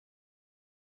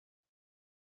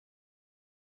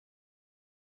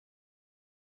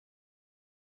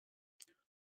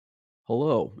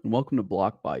Hello, and welcome to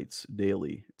Block Bites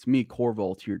Daily. It's me,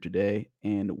 Corvault, here today,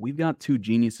 and we've got two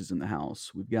geniuses in the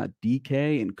house. We've got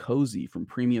DK and Cozy from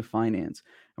Premia Finance,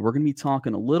 and we're going to be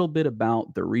talking a little bit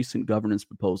about the recent governance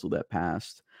proposal that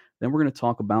passed. Then we're going to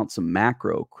talk about some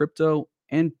macro, crypto,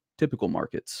 and typical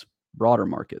markets, broader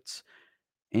markets.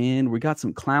 And we got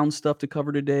some clown stuff to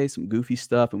cover today, some goofy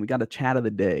stuff, and we got a chat of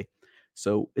the day.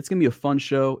 So it's going to be a fun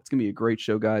show. It's going to be a great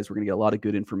show, guys. We're going to get a lot of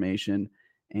good information.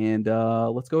 And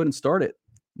let's go ahead and start it.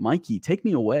 Mikey, take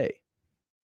me away.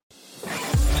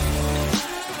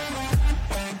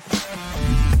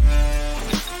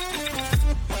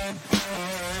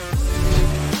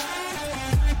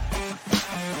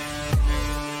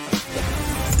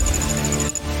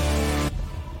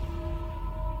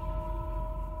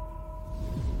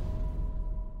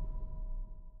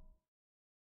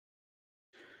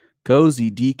 Cozy,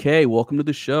 DK, welcome to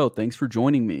the show. Thanks for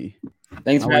joining me.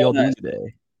 Thanks How for are y'all having doing us.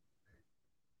 today?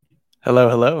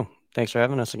 Hello. Thanks for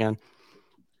having us again.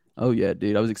 Oh, yeah,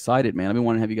 dude. I was excited, man. I've been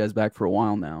wanting to have you guys back for a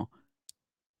while now.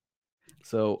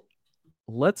 So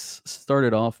let's start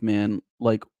it off, man.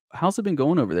 Like, how's it been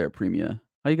going over there at Premia?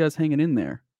 How you guys hanging in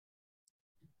there?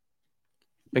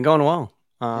 Been going well.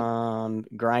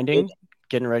 Grinding,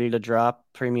 getting ready to drop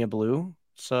Premia Blue.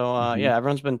 So yeah,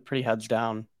 everyone's been pretty heads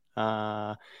down,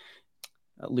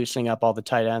 loosening up all the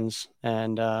tight ends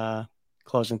and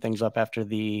closing things up after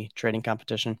the trading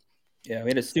competition. Yeah,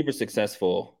 we had a super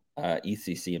successful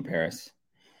ECC in Paris.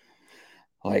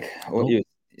 It was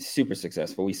super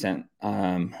successful. We sent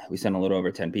a little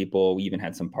over 10 people. We even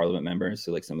had some parliament members,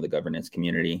 so like some of the governance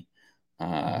community,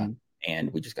 and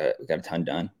we got a ton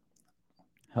done.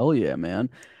 Hell yeah,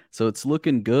 man. So it's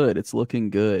looking good.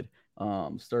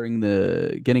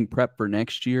 Getting prep for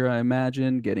next year, I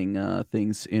imagine, getting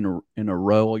things in a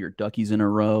row, all your duckies in a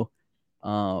row.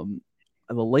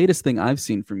 The latest thing I've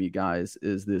seen from you guys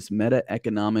is this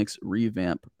Macroeconomics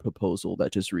revamp proposal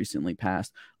that just recently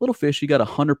passed. Little Fish, you got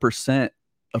 100%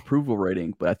 approval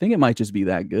rating, but I think it might just be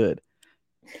that good.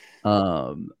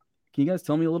 Can you guys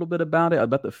tell me a little bit about it?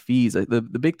 About the fees? The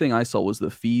big thing I saw was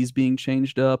the fees being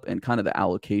changed up and kind of the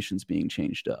allocations being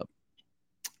changed up.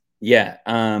 Yeah.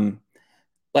 I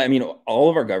mean, all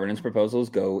of our governance proposals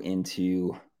go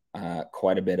into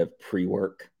quite a bit of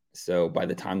pre-work. So by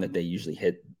the time that they usually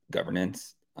hit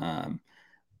governance,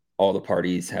 all the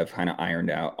parties have kind of ironed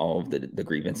out all of the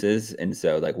grievances. And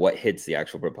so like what hits the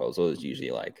actual proposal is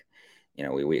usually like,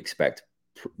 we expect,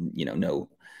 no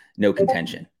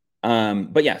contention.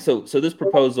 But yeah, so this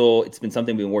proposal, it's been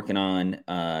something we've been working on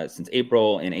since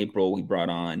April. In April, we brought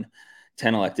on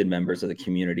 10 elected members of the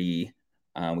community.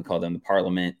 We call them the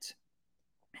parliament.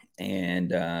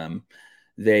 And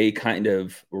they kind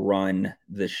of run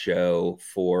the show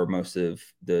for most of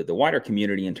the wider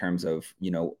community in terms of,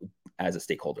 as a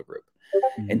stakeholder group.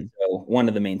 Mm-hmm. And so one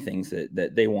of the main things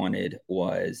that they wanted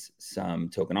was some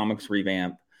tokenomics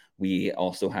revamp. We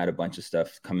also had a bunch of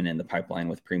stuff coming in the pipeline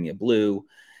with Premia Blue.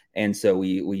 And so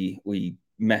we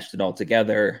meshed it all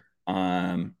together.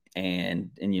 And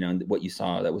what you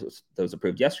saw that was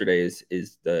approved yesterday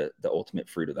is the ultimate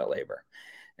fruit of that labor.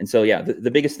 And so, yeah,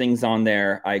 the biggest things on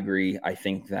there, I agree. I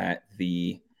think that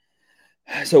we're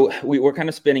kind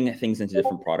of spinning things into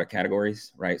different product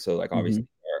categories, right? So like obviously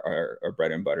our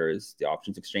bread and butter is the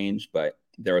options exchange, but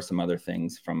there are some other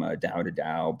things from a DAO to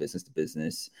DAO, business to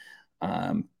business,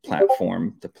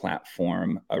 platform to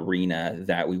platform arena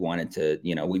that we wanted to,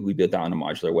 we built that in a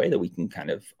modular way that we can kind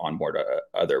of onboard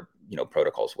other,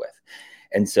 protocols with.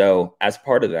 And so as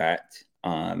part of that,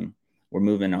 we're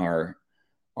moving our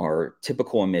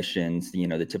typical emissions,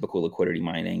 the typical liquidity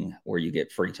mining where you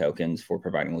get free tokens for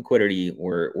providing liquidity.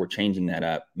 We're changing that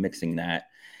up, mixing that,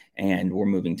 and we're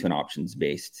moving to an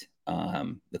options-based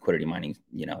liquidity mining.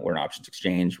 We're an options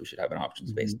exchange. We should have an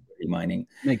options-based liquidity mining.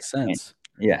 Makes sense.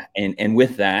 And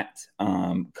with that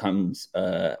comes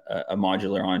a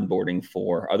modular onboarding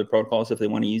for other protocols if they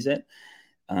want to use it.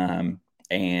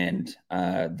 And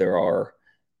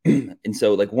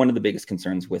so like one of the biggest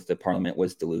concerns with the parliament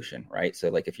was dilution, right? So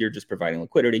like if you're just providing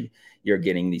liquidity, you're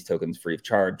getting these tokens free of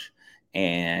charge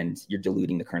and you're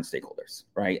diluting the current stakeholders,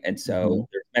 right? And so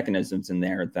there's mechanisms in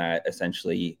there that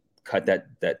essentially cut that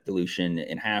dilution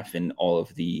in half, and all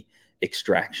of the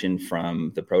extraction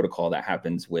from the protocol that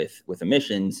happens with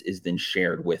emissions is then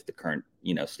shared with the current,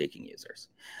 staking users.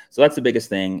 So that's the biggest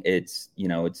thing. It's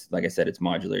like I said, it's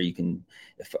modular. You can,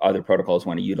 if other protocols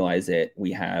want to utilize it,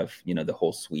 we have, the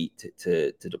whole suite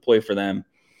to deploy for them.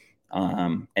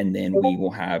 And then we will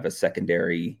have a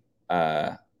secondary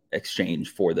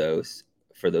exchange for those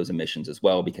emissions as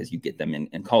well, because you get them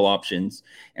in call options.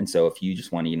 And so if you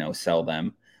just want to, sell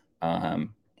them,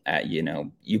 at,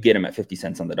 you get them at 50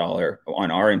 cents on the dollar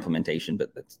on our implementation,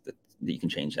 but you can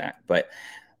change that. But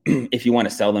if you want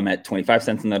to sell them at 25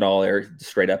 cents on the dollar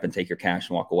straight up and take your cash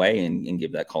and walk away and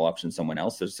give that call option to someone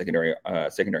else, there's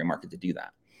a secondary market to do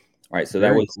that. All right. So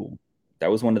Very cool. That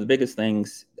was one of the biggest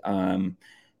things.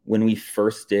 When we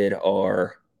first did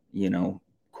our,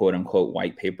 quote unquote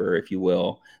white paper, if you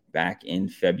will, back in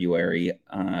February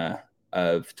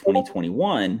of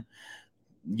 2021,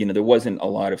 there wasn't a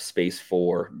lot of space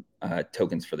for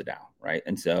tokens for the DAO, right?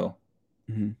 And so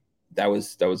that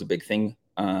was a big thing.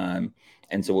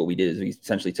 And so what we did is we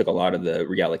essentially took a lot of the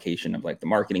reallocation of like the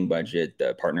marketing budget,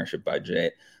 the partnership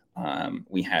budget.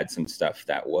 We had some stuff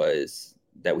that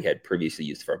we had previously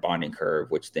used for a bonding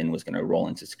curve, which then was going to roll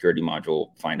into security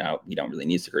module, find out we don't really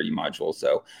need security module.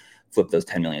 So flip those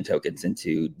 10 million tokens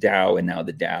into DAO. And now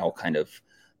the DAO kind of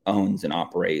owns and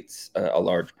operates a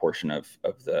large portion of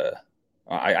the,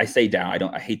 I say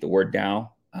DAO, I hate the word DAO,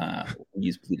 we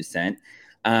use Blue Descent,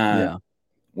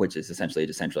 which is essentially a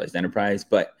decentralized enterprise,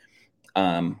 but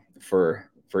for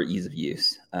ease of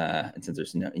use, and since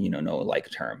there's no like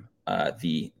term,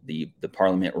 the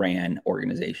Parliament ran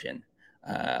organization,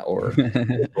 or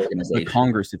organization, the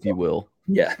Congress, if you will.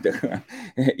 Yeah,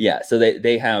 yeah. So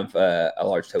they have a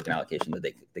large token allocation that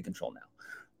they control now,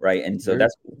 right? And so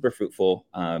that's super fruitful.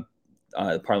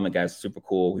 The Parliament guys are super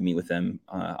cool. We meet with them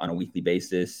on a weekly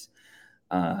basis.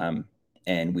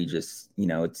 And we just,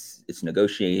 it's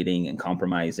negotiating and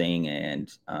compromising,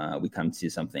 and we come to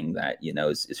something that,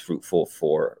 is fruitful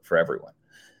for everyone.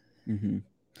 Mm-hmm.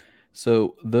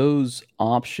 So those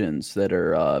options that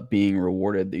are being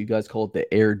rewarded, you guys call it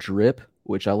the air drip,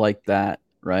 which I like that,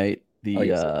 right?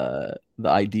 The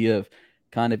idea of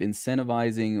kind of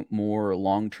incentivizing more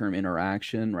long-term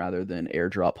interaction rather than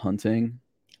airdrop hunting,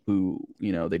 who,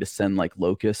 they just send like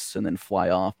locusts and then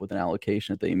fly off with an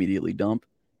allocation that they immediately dump.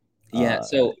 Yeah.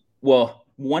 So, well,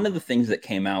 one of the things that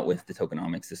came out with the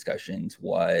tokenomics discussions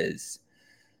was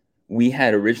we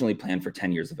had originally planned for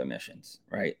 10 years of emissions,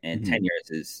 right? And 10 years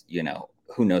is,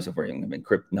 who knows if we're going to be in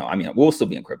crypto. No, I mean, we'll still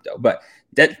be in crypto, but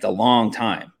that's a long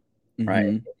time,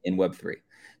 right? In Web3.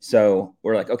 So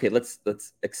we're like, okay, let's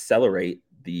accelerate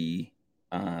the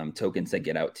tokens that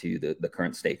get out to the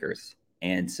current stakers.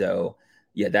 And so,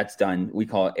 yeah, that's done. We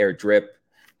call it air drip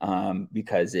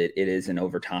because it is an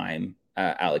overtime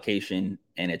allocation,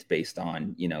 and it's based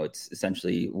on, it's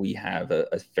essentially, we have a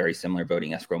very similar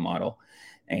voting escrow model.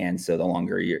 And so the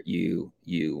longer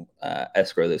you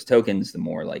escrow those tokens, the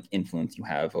more like influence you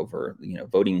have over,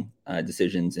 voting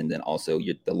decisions. And then also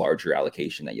the larger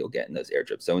allocation that you'll get in those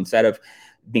airdrops. So instead of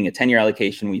being a 10-year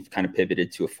allocation, we've kind of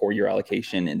pivoted to a 4-year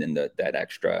allocation. And then that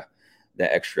extra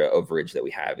overage that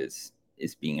we have is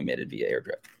being emitted via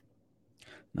airdrip.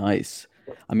 Nice.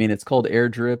 I mean, it's called air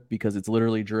drip because it's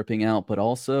literally dripping out, but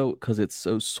also because it's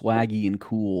so swaggy and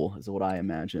cool, is what I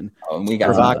imagine. Oh, and we got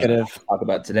provocative to talk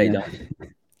about today, don't we?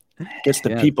 Gets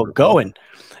the people going.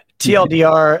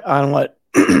 TLDR on what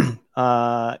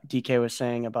DK was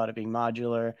saying about it being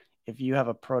modular. If you have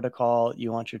a protocol,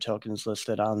 you want your tokens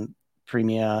listed on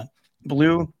Premia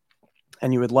Blue,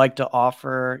 and you would like to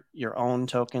offer your own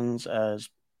tokens as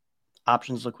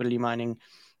options liquidity mining,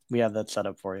 we have that set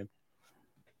up for you.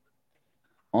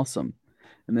 Awesome.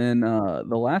 And then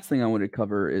the last thing I wanted to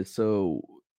cover is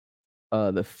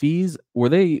the fees, were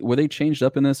they changed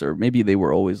up in this, or maybe they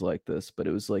were always like this, but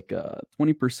it was like a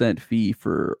 20% fee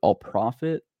for all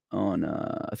profit on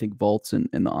I think vaults and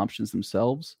the options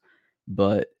themselves,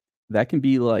 but that can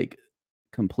be like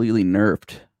completely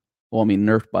nerfed. Well, I mean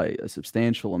nerfed by a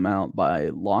substantial amount by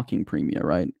locking Premia,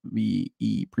 right?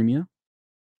 VE Premia.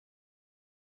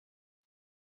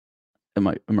 Am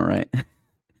I right?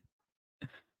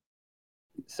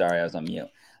 Sorry, I was on mute.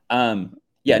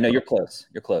 Yeah, no, you're close.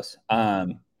 You're close.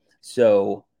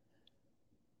 So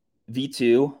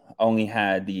V2 only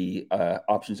had the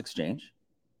options exchange,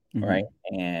 right?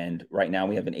 And right now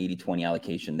we have an 80-20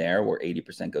 allocation there, where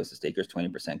 80% goes to stakers,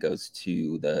 20% goes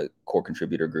to the core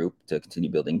contributor group to continue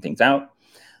building things out.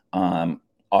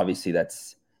 Obviously,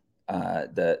 that's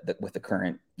with the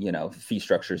current fee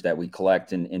structures that we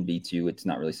collect in V2, it's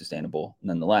not really sustainable.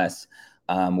 Nonetheless,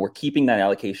 we're keeping that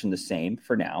allocation the same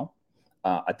for now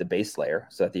at the base layer.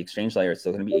 So at the exchange layer, it's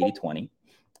still going to be 80-20.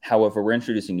 However, we're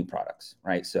introducing new products,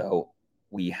 right? So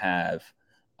we have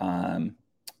the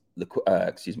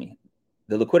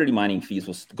liquidity mining fees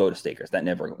will go to stakers. That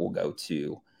never will go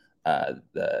to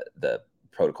the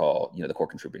protocol, the core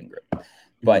contributing group.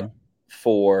 But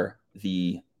for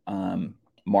the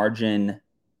margin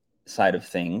side of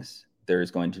things,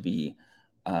 there's going to be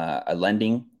a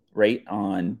lending rate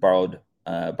on borrowed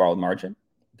margin.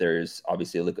 There's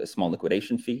obviously a small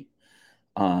liquidation fee.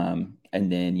 And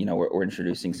then, we're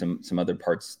introducing some other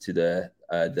parts to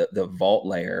the vault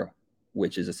layer,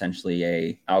 which is essentially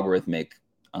a algorithmic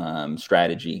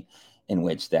strategy in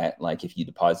which that, like, if you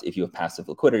have passive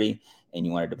liquidity and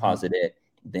you want to deposit it,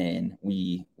 then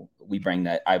we bring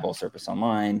that eyeball surface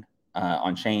online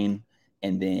on chain,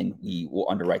 and then we will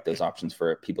underwrite those options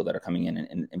for people that are coming in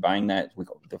and buying that.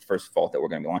 The first vault that we're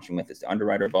going to be launching with is the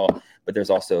underwriter vault, but there's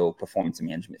also performance and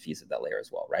management fees at that layer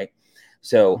as well, right?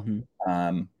 So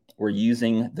we're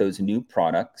using those new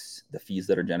products, the fees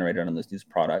that are generated on those new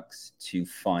products, to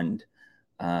fund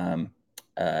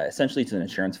essentially to an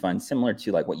insurance fund, similar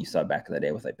to like what you saw back in the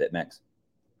day with like BitMEX.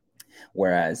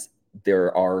 Whereas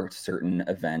there are certain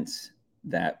events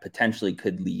that potentially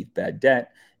could leave bad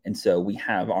debt. And so we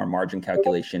have our margin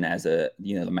calculation as the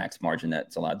max margin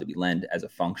that's allowed to be lent as a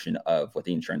function of what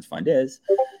the insurance fund is.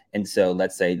 And so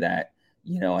let's say that,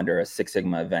 under a Six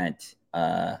Sigma event,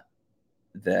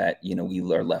 that,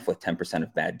 we are left with 10%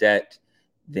 of bad debt,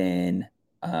 then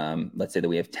let's say that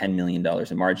we have $10 million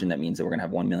in margin. That means that we're going to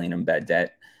have $1 million in bad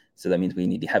debt. So that means we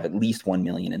need to have at least $1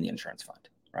 million in the insurance fund,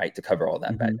 right, to cover all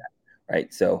that bad debt,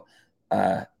 right? So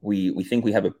we think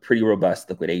we have a pretty robust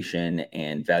liquidation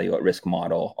and value at risk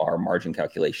model. Our margin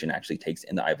calculation actually takes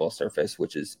in the eyeball surface,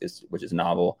 which is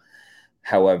novel.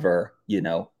 However,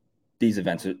 these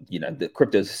events are, the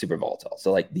crypto is super volatile.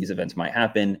 So like these events might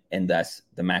happen, and thus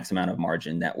the max amount of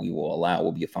margin that we will allow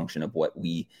will be a function of what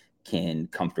we can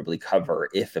comfortably cover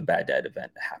if a bad debt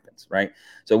event happens, right?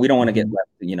 So we don't want to get left,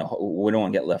 we don't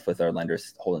want to get left with our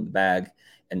lenders holding the bag.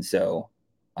 And so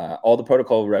all the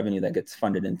protocol revenue that gets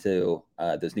funded into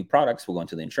those new products will go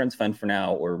into the insurance fund for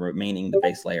now. We're remaining the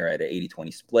base layer at an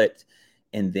 80-20 split.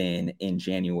 And then in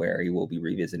January, we'll be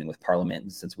revisiting with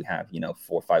Parliament, since we have, 4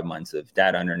 or 5 months of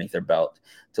data underneath their belt,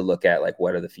 to look at like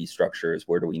what are the fee structures,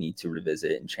 where do we need to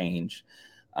revisit and change,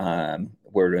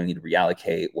 where do we need to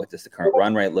reallocate, what does the current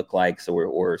run rate look like. So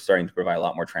we're starting to provide a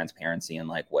lot more transparency in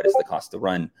like what is the cost to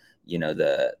run,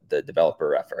 the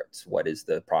developer efforts, what is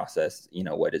the process,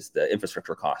 what is the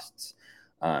infrastructure costs,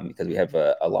 because we have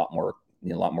a lot more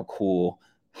cool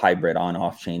hybrid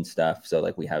on-off chain stuff. So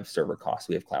like we have server costs,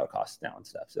 we have cloud costs now and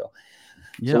stuff. So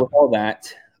with all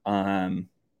that,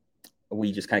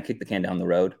 we just kind of kicked the can down the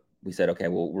road. We said, okay,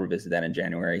 we'll revisit that in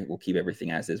January. We'll keep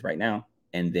everything as is right now.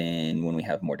 And then when we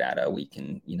have more data, we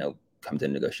can, come to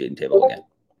the negotiating table again.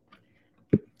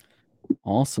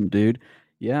 Awesome, dude.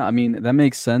 Yeah, I mean, that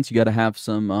makes sense. You got to have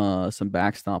some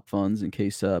backstop funds in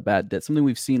case bad debt. Something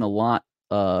we've seen a lot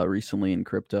recently in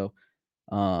crypto.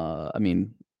 I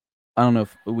mean, I don't know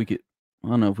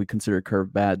if we consider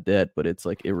Curve bad debt, but it's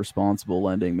like irresponsible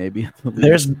lending, maybe.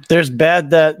 There's bad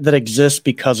debt that exists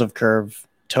because of Curve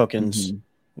tokens.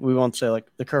 We won't say like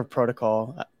the Curve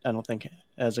protocol, I don't think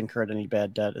has incurred any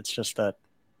bad debt. It's just that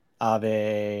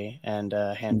Aave and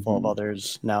a handful of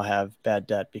others now have bad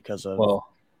debt because of. Well,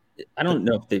 I don't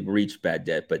know if they've reached bad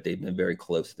debt, but they've been very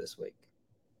close this week.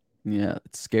 Yeah,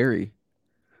 it's scary.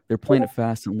 They're playing it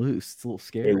fast and loose. It's a little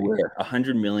scary. They were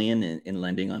 $100 million in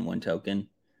lending on one token.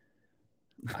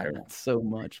 I don't know. That's so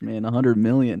much, man. 100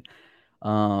 million.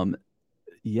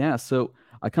 Yeah, so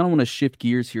I kind of want to shift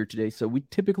gears here today. So we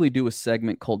typically do a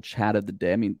segment called Chat of the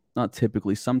Day. I mean, not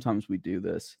typically, sometimes we do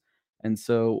this. And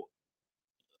so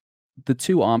the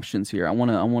two options here, I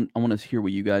want to hear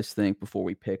what you guys think before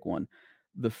we pick one.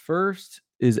 The first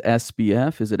is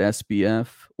SBF. Is it SBF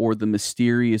or the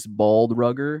mysterious bald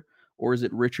rugger, or is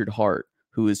it Richard Hart,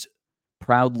 who is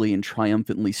proudly and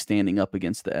triumphantly standing up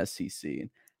against the SEC?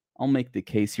 I'll make the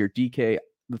case here. DK,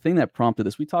 the thing that prompted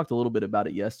this, we talked a little bit about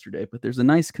it yesterday, but there's a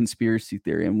nice conspiracy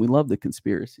theory, and we love the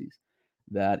conspiracies,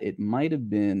 that it might have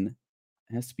been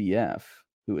SBF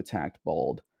who attacked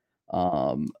Bald.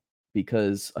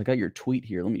 Because I got your tweet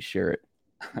here. Let me share it.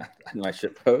 My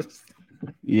shit post.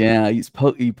 Yeah,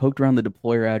 he poked around the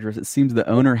deployer address. It seems the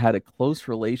owner had a close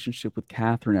relationship with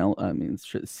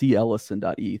C.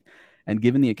 Ellison.eth. And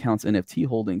given the account's NFT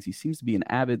holdings, he seems to be an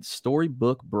avid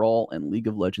storybook, brawl, and League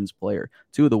of Legends player.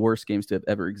 Two of the worst games to have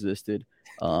ever existed.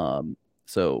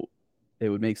 So it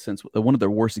would make sense. One of the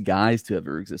worst guys to have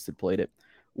ever existed played it.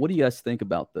 What do you guys think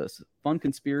about this? Fun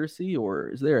conspiracy, or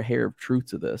is there a hair of truth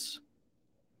to this?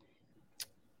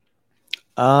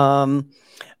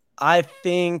 I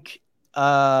think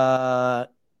that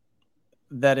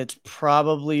it's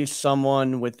probably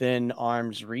someone within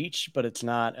arm's reach, but it's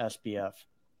not SBF.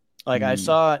 Like I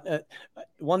saw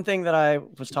one thing that I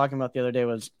was talking about the other day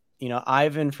was,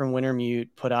 Ivan from Wintermute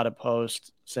put out a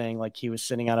post saying like he was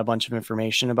sitting on a bunch of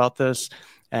information about this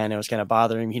and it was kind of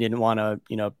bothering him. He didn't want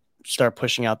to, start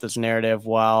pushing out this narrative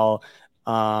while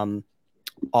all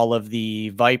of the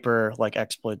Viper like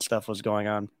exploit stuff was going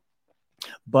on.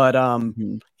 But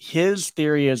Mhm. his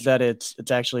theory is that it's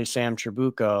actually Sam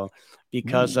Trabucco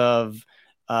because Ooh. of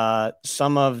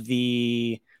some of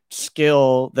the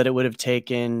skill that it would have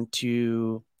taken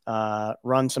to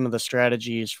run some of the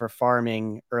strategies for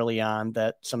farming early on,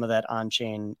 that some of that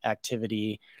on-chain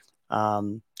activity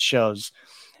shows.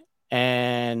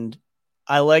 And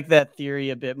I like that theory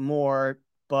a bit more,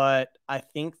 but I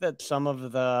think that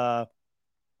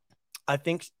I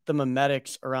think the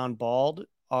memetics around Bald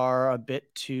are a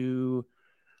bit too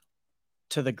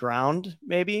to the ground,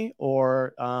 maybe,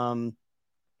 or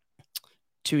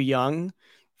too young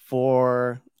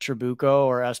for Trabucco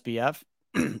or SBF.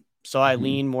 So I Mhm.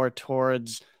 lean more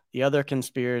towards the other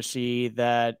conspiracy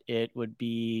that it would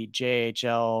be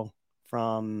JHL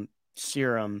from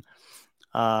Serum,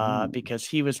 Ooh. because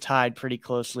he was tied pretty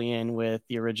closely in with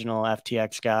the original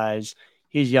FTX guys.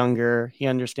 He's younger. He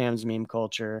understands meme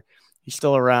culture. He's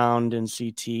still around in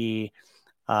CT.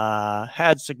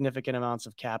 Had significant amounts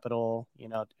of capital.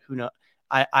 Who know?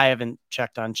 I haven't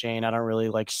checked on chain. I don't really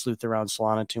like sleuth around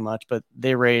Solana too much, but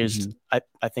they raised Mhm.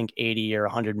 I think 80 or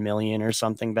 100 million or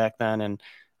something back then. And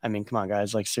I mean, come on,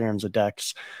 guys, like Serum's a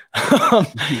Dex.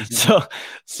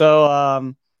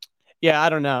 so yeah, I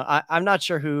don't know. I'm not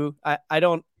sure who. I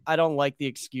don't like the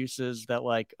excuses that,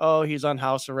 like, oh, he's on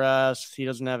house arrest. He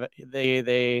doesn't have they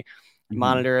Mhm.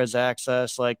 monitor his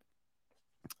access. Like,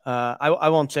 I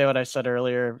won't say what I said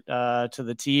earlier to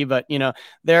the T, but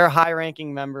they're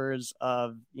high-ranking members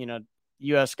of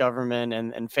U.S. government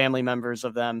and family members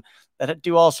of them that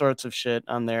do all sorts of shit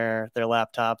on their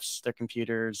laptops, their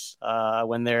computers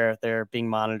when they're being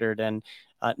monitored, and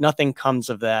nothing comes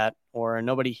of that, or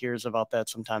nobody hears about that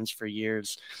sometimes for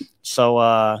years. So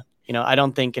I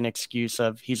don't think an excuse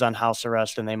of he's on house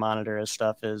arrest and they monitor his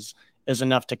stuff is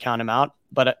enough to count him out.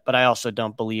 But I also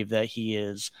don't believe that he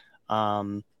is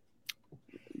um,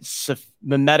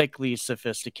 memetically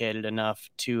sophisticated enough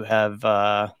to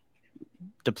have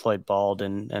deployed Bald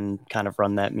and kind of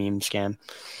run that meme scam.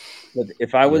 But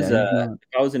Yeah, he's not.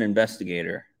 if I was an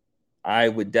investigator, I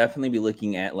would definitely be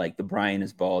looking at like the Brian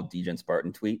is bald, Degen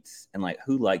Spartan tweets and like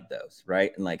who liked those,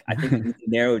 right? And like I think if you can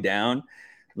narrow down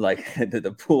like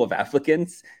the pool of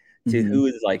applicants to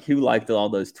Mhm. who liked all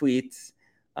those tweets,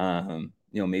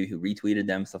 maybe who retweeted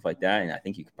them, stuff like that, and I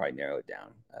think you could probably narrow it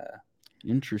down.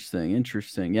 Interesting,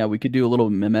 interesting. Yeah, we could do a little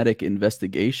mimetic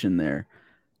investigation there.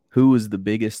 Who was the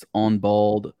biggest on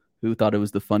bald? Who thought it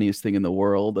was the funniest thing in the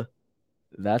world?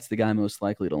 That's the guy most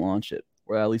likely to launch it.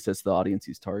 Or at least that's the audience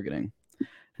he's targeting.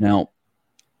 Now,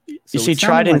 You so see, it's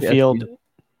sounding like Tridenfield SB.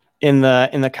 in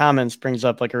the comments brings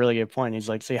up like a really good point. He's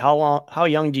like, "See, how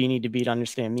young do you need to be to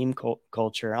understand meme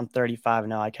culture? I'm 35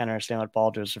 now. I can't understand what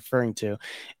Balder is referring to,"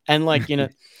 and like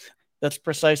that's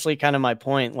precisely kind of my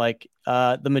point. Like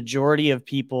the majority of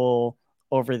people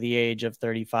over the age of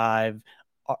 35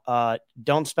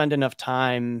 don't spend enough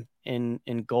time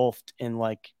engulfed in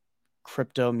like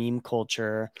crypto meme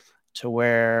culture to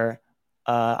where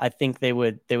I think they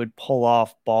would pull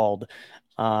off Bald.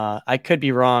 I could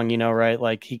be wrong, right?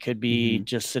 Like he could be Mhm.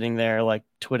 just sitting there, like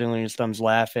twiddling his thumbs,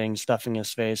 laughing, stuffing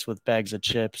his face with bags of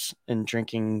chips, and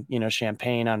drinking,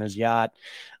 champagne on his yacht,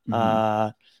 Mhm.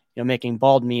 uh, making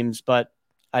Bald memes. But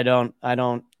I don't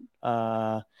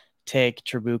take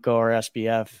Trabucco or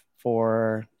SBF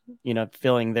for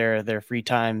filling their free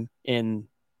time in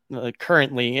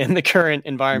currently in the current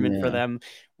environment for Yeah. them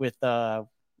with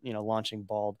launching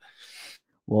Bald.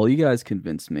 Well, you guys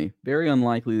convinced me. Very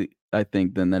unlikely, I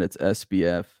think, then that it's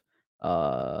SBF.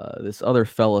 This other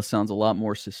fella sounds a lot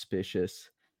more suspicious,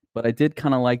 but I did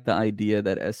kind of like the idea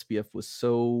that SBF was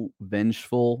so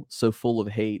vengeful, so full of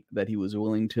hate that he was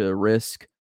willing to risk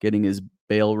getting his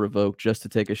bail revoked just to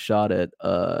take a shot at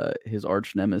his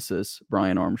arch nemesis,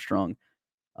 Brian Armstrong.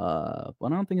 But I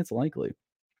don't think it's likely.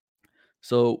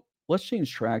 So let's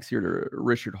change tracks here to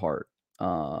Richard Hart.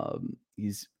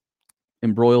 He's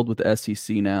embroiled with the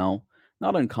SEC now.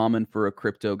 Not uncommon for a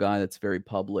crypto guy that's very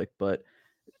public, but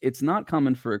it's not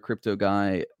common for a crypto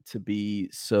guy to be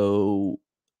so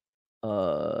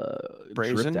uh dripped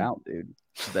Brazen. out, dude.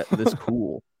 That this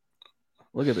cool.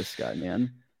 Look at this guy,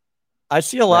 man. I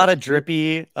see a lot That's of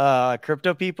drippy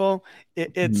crypto people.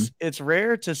 Mhm. It's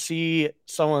rare to see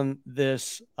someone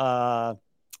this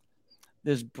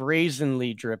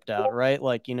brazenly dripped out, right?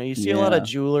 Like, you see a lot of Yeah.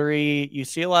 jewelry, you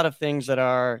see a lot of things that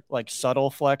are like subtle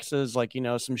flexes, like,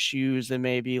 some shoes that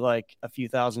may be like a few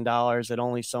 $1,000s that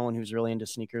only someone who's really into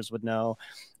sneakers would know,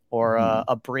 or Mhm.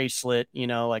 a bracelet,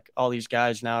 like all these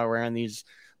guys now are wearing these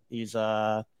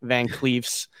Van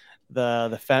Cleefs,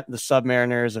 the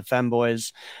Submariners of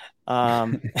femboys.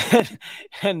 Um,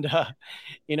 and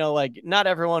like not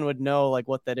everyone would know like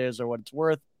what that is or what it's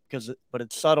worth. but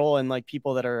it's subtle, and like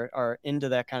people that are into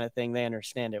that kind of thing, they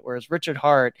understand it. Whereas Richard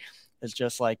Hart is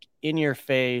just like in your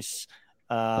face,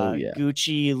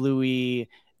 Gucci, Louis,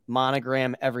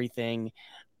 monogram, everything.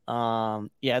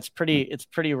 It's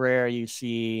pretty rare you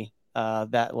see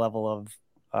that level of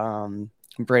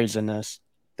brazenness.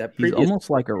 He's almost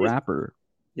like a rapper.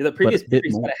 Yeah, the previous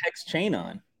he's got a hex chain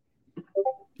on.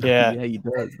 Yeah, yeah, he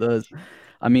does.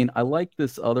 I mean, I like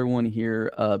this other one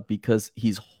here because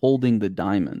he's holding the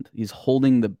diamond. He's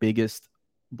holding the biggest,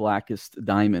 blackest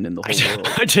diamond in the whole world.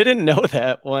 I didn't know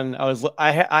that when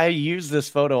I use this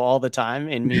photo all the time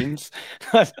in memes,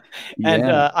 and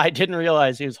I didn't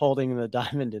realize he was holding the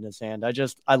diamond in his hand.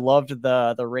 I loved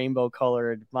the rainbow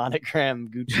colored monogram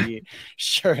Gucci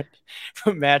shirt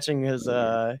matching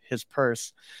his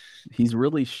purse. He's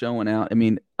really showing out. I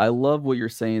mean, I love what you're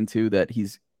saying too, that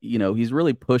he's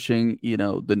really pushing,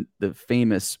 the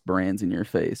famous brands in your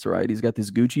face, right? He's got this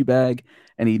Gucci bag,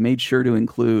 and he made sure to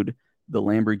include the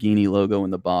Lamborghini logo in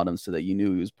the bottom so that you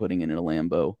knew he was putting it in a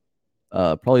Lambo.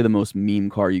 Probably the most meme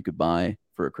car you could buy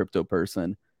for a crypto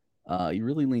person. He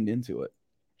really leaned into it.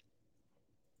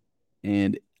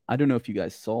 And I don't know if you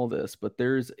guys saw this, but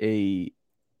I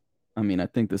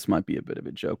think this might be a bit of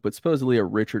a joke, but supposedly a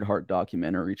Richard Hart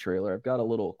documentary trailer. I've got a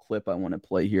little clip I want to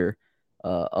play here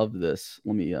of this.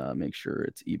 Let me make sure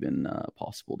it's even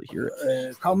possible to hear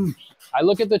it. I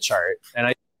look at the chart and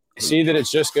I see that it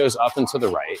just goes up and to the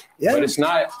right, but it's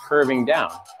not curving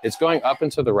down. It's going up and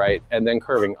to the right and then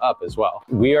curving up as well.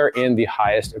 We are in the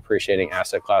highest appreciating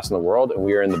asset class in the world, and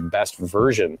we are in the best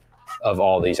version of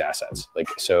all these assets.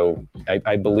 So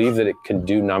I believe that it can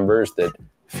do numbers that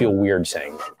feel weird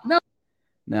saying them.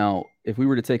 Now, if we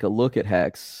were to take a look at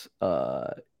Hex,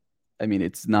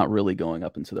 it's not really going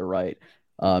up and to the right.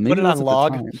 Maybe put it on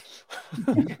log.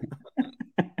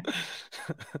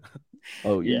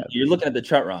 Oh, yeah. You're looking at the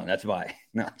chart wrong. That's why.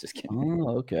 No, just kidding.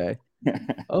 Oh, okay.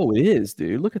 Oh, it is,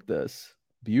 dude. Look at this.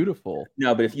 Beautiful.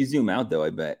 No, but if you zoom out, though, I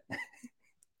bet.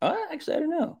 Actually, I don't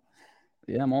know.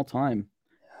 Yeah, I'm all time.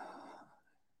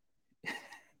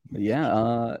 But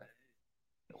yeah.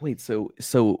 Wait, so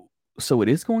it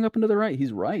is going up and to the right.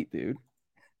 He's right, dude.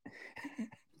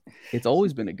 It's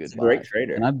always been a good buy. Great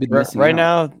trader. And I've been missing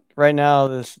out. Right now,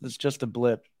 this is just a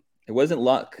blip. It wasn't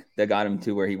luck that got him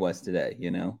to where he was today,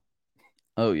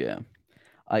 Oh, yeah.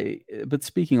 But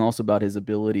speaking also about his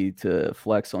ability to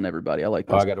flex on everybody, I like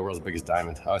this. I got the world's biggest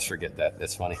diamond. I always forget that.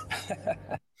 That's funny.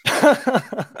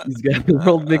 He's got the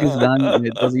world's biggest diamond, and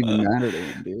it doesn't even matter to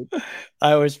him, dude.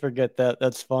 I always forget that.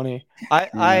 That's funny.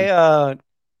 I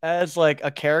as like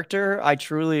a character, I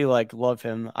truly love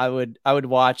him. I would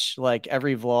watch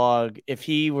every vlog. If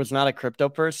he was not a crypto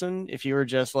person, if he were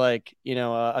just a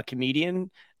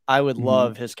comedian, I would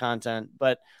love his content.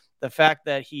 But the fact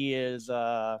that he is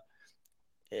like,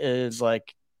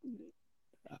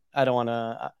 I don't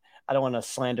want to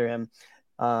slander him.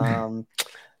 The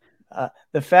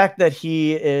fact that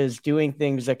he is doing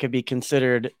things that could be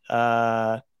considered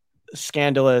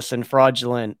scandalous and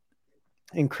fraudulent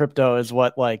in crypto is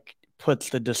what puts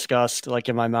the disgust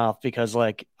in my mouth, because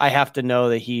I have to know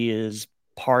that he is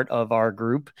part of our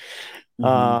group.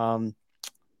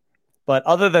 But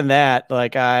other than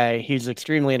that, he's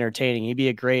extremely entertaining. He'd be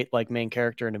a great main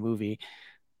character in a movie.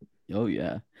 Oh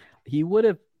yeah, he would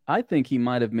have. I think he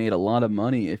might have made a lot of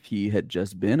money if he had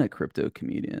just been a crypto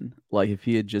comedian. If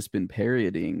he had just been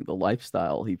parodying the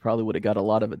lifestyle, he probably would have got a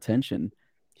lot of attention.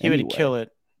 He would kill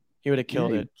it. He would have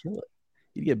killed it.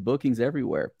 He'd get bookings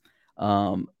everywhere.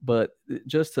 But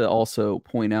just to also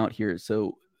point out here,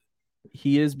 so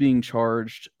he is being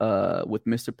charged with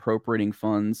misappropriating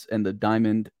funds, and the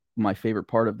diamond. My favorite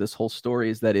part of this whole story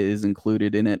is that it is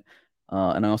included in it,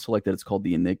 and I also like that it's called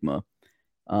the Enigma.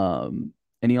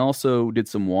 And he also did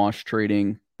some wash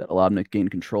trading that allowed him to gain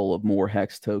control of more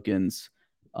Hex tokens,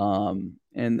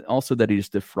 and also that he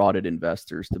just defrauded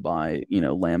investors to buy,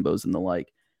 Lambos and the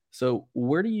like. So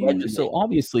so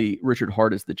obviously Richard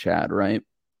Hart is the Chad, right?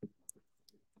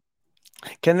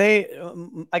 Can they?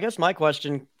 I guess my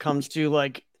question comes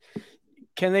to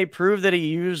can they prove that he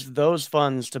used those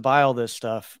funds to buy all this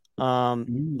stuff?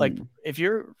 If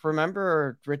you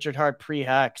remember Richard Hart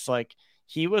pre-Hex,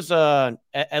 he was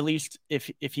at least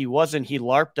if he wasn't, he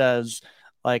LARPed as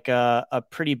a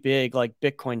pretty big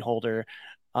Bitcoin holder,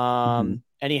 and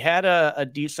he had a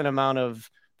decent amount of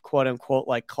quote unquote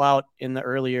clout in the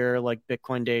earlier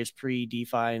Bitcoin days, pre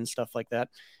DeFi and stuff like that.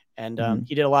 And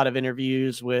he did a lot of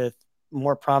interviews with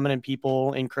more prominent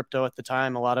people in crypto at the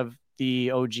time, a lot of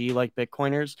the OG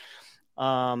Bitcoiners.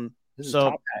 This is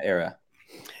top hat era.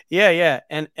 Yeah.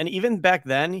 And even back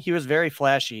then, he was very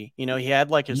flashy. You know, he had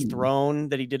like his throne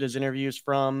that he did his interviews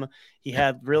from. He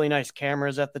had really nice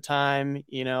cameras at the time,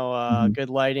 you know, good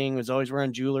lighting, was always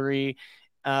wearing jewelry.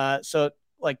 So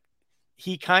like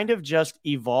he kind of just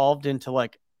evolved into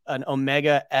like an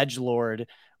Omega edgelord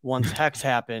once Hex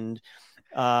happened,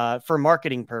 for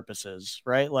marketing purposes,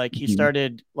 right? Like he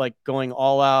started like going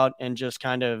all out and just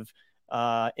kind of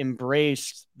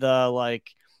embraced the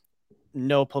like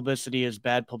no publicity is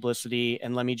bad publicity,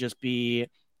 and let me just be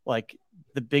like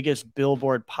the biggest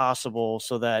billboard possible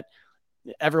so that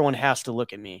everyone has to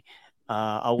look at me.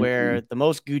 I'll wear the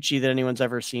most Gucci that anyone's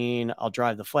ever seen. I'll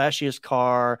drive the flashiest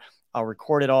car. I'll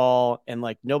record it all. And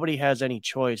like nobody has any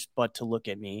choice but to look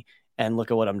at me and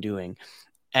look at what I'm doing.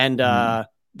 And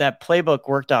that playbook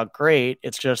worked out great.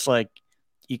 It's just like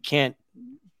you can't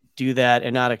do that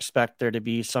and not expect there to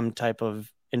be some type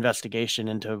of investigation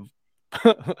into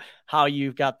how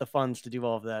you've got the funds to do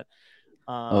all of that.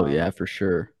 Oh yeah, for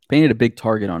sure. Painted a big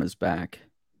target on his back.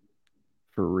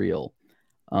 For real.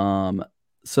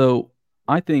 So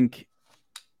I mean,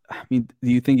 do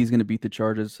you think he's going to beat the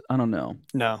charges? I don't know.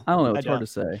 No, I don't know. It's hard to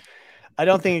say. I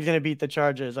don't think he's going to beat the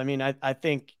charges. I mean, I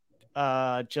think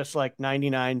just like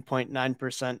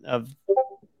 99.9% of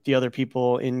the other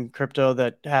people in crypto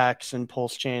that hacks and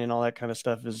pulse chain and all that kind of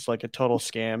stuff is like a total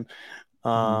scam.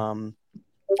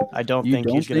 I don't think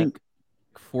he's going to.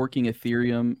 Forking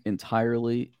Ethereum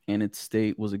entirely in its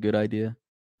state was a good idea?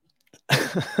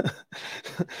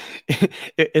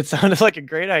 It sounded like a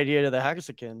great idea to the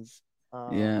Hexicans.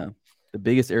 Yeah, the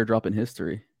biggest airdrop in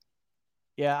history.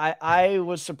 Yeah, I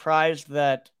was surprised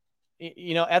that,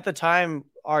 you know, at the time,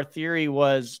 our theory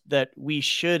was that we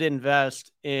should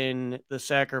invest in the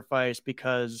sacrifice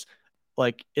because,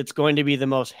 like, it's going to be the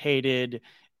most hated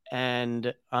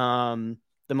and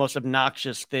the most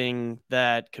obnoxious thing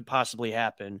that could possibly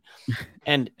happen.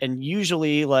 and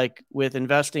usually, like with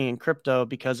investing in crypto,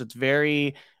 because it's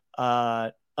very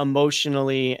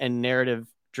emotionally and narrative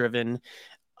driven,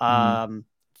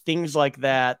 things like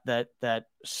that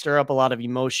stir up a lot of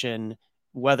emotion,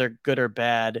 whether good or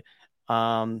bad,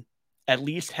 at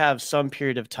least have some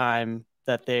period of time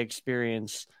that they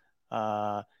experience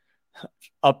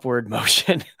upward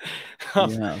motion.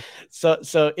 Yeah.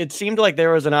 So it seemed like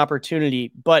there was an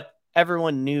opportunity, but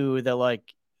everyone knew that like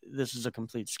this is a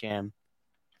complete scam.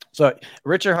 So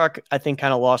Richard Hart, I think,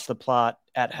 kind of lost the plot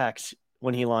at Hex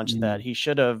when he launched that. He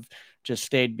should have just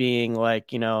stayed being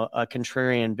like, you know, a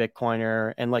contrarian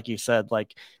Bitcoiner. And like you said,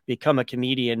 like become a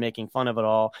comedian making fun of it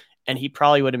all. And he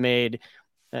probably would have made,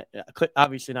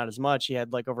 obviously not as much. He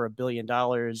had like over $1 billion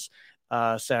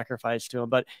sacrificed to him,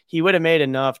 but he would have made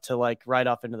enough to like ride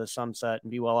off into the sunset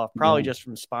and be well off, probably just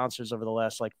from sponsors over the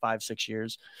last like 5-6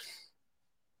 years.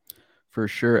 For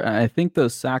sure. I think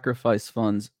those sacrifice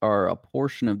funds are a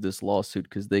portion of this lawsuit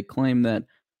because they claim that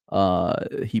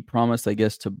he promised, I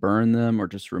guess, to burn them or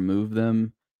just remove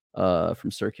them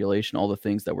from circulation, all the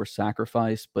things that were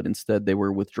sacrificed, but instead they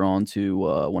were withdrawn to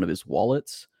one of his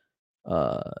wallets.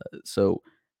 So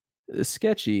it's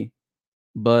sketchy,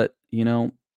 but, you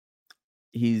know,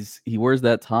 he wears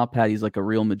that top hat. He's like a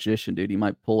real magician, dude. He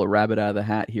might pull a rabbit out of the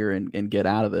hat here and get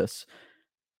out of this.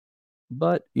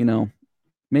 But, you know,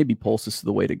 maybe Pulse is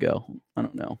the way to go. I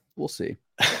don't know. We'll see.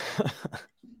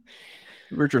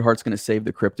 Richard Hart's going to save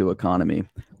the crypto economy.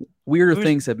 Weirder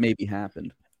things have maybe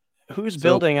happened. Who's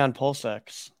building on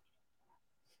PulseX?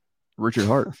 Richard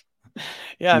Hart.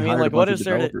 Yeah, I mean, like, what is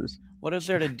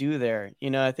there to do there? You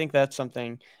know, I think that's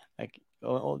something like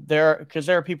because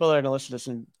there are people that are going to listen to this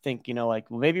and think, you know, like,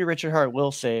 well, maybe Richard Hart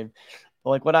will save.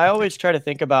 But like, what I always try to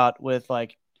think about with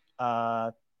like,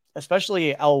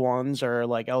 especially L1s or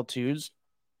like L2s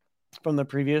from the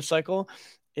previous cycle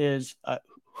is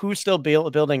who's still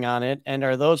building on it, and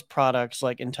are those products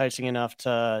like enticing enough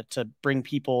to bring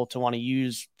people to want to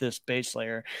use this base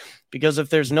layer? Because if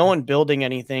there's no one building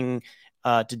anything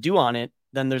to do on it,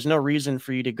 then there's no reason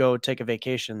for you to go take a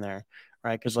vacation there,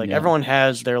 right? Because like everyone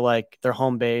has their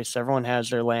home base, everyone has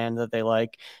their land that they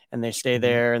like, and they stay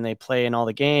there and they play in all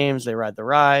the games, they ride the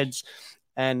rides.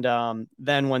 And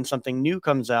then when something new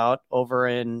comes out over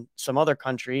in some other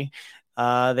country,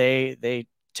 they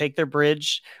take their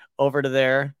bridge over to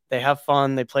there, they have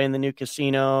fun, they play in the new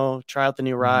casino, try out the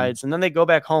new rides, and then they go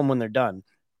back home when they're done.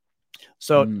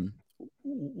 So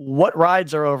what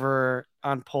rides are over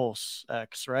on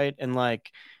PulseX, right? And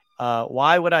like,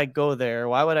 why would I go there?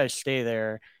 Why would I stay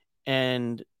there?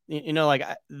 And you know, like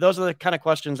those are the kind of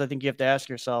questions I think you have to ask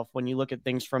yourself when you look at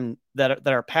things from that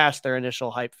are past their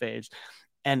initial hype phase.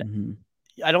 And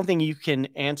I don't think you can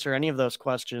answer any of those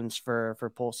questions for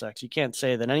PulseX. You can't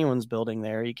say that anyone's building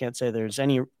there. You can't say there's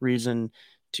any reason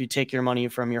to take your money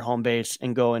from your home base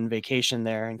and go and vacation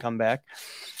there and come back.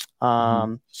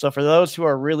 So for those who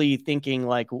are really thinking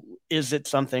like, is it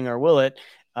something or will it,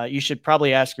 you should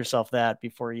probably ask yourself that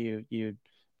before you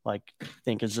like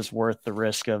think, is this worth the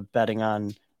risk of betting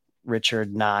on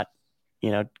Richard not,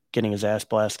 getting his ass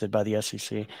blasted by the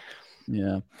SEC?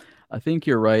 Yeah, I think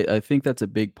you're right. I think that's a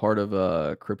big part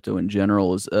of crypto in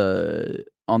general is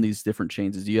on these different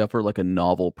chains is you have for like a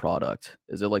novel product.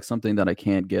 Is it like something that I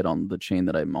can't get on the chain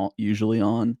that I'm usually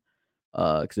on?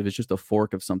 Because if it's just a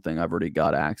fork of something I've already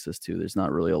got access to, there's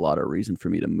not really a lot of reason for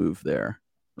me to move there.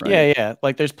 Right? Yeah.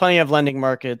 Like there's plenty of lending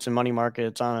markets and money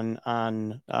markets on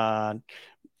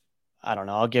I don't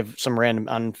know. I'll give some random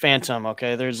on Phantom.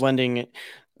 Okay. There's lending.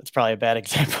 It's probably a bad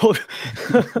example.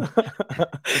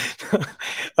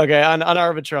 Okay. On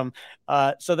Arbitrum.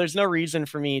 So there's no reason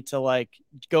for me to like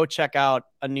go check out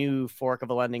a new fork of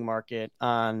a lending market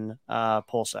on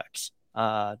PulseX.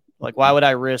 Like why would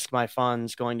I risk my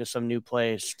funds going to some new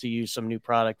place to use some new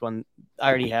product when I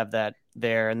already have that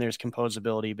there and there's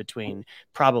composability between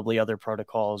probably other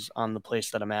protocols on the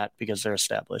place that I'm at because they're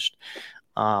established.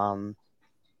 I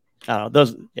don't know.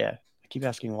 Those, yeah. I keep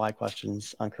asking why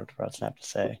questions on crypto products, and I have to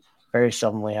say, very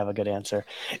seldomly have a good answer.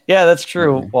 Yeah, that's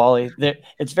true, Wally.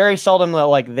 It's very seldom that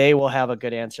like they will have a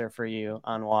good answer for you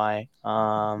on why.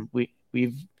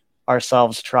 We've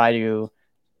ourselves try to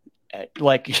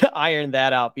like iron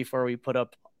that out before we put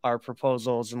up our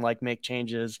proposals and like make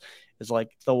changes. Is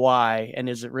like the why, and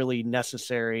is it really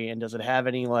necessary, and does it have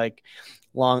any like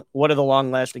what are the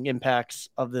long lasting impacts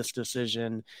of this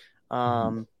decision?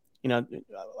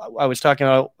 I was talking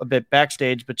about a bit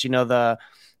backstage, but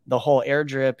the whole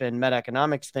airdrip and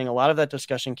Macroeconomics thing, a lot of that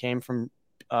discussion came from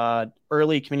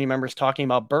early community members talking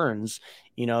about burns,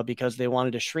 because they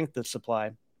wanted to shrink the supply.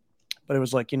 But it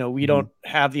was like, we don't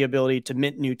have the ability to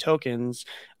mint new tokens.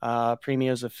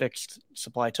 Premia is a fixed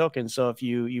supply token. So if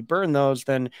you burn those,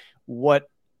 then what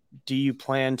do you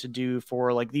plan to do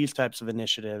for like these types of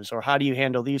initiatives, or how do you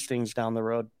handle these things down the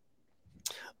road?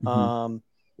 So,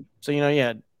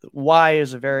 why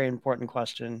is a very important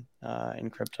question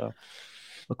in crypto.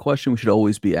 A question we should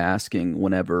always be asking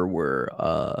whenever we're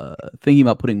thinking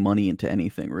about putting money into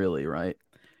anything, really, right?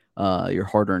 Your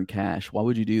hard-earned cash. Why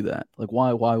would you do that? Like,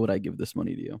 why would I give this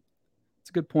money to you? It's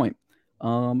a good point.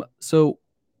 So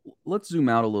let's zoom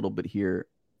out a little bit here,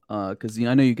 because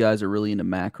I know you guys are really into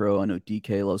macro. I know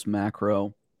DK loves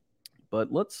macro,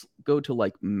 but let's go to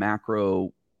like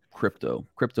macro crypto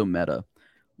meta.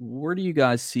 Where do you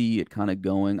guys see it kind of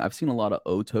going? I've seen a lot of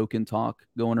O token talk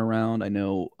going around. I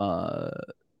know,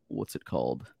 what's it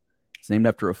called? It's named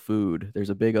after a food.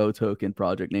 There's a big O token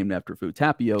project named after food.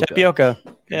 Tapioca.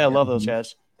 Yeah, I love those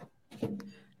guys.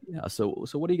 Yeah. So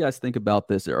what do you guys think about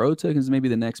this? Are O tokens maybe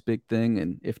the next big thing?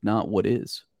 And if not, what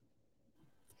is?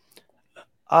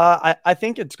 I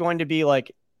think it's going to be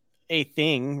like a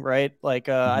thing, right? Like,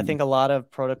 I think a lot of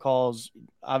protocols,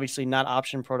 obviously not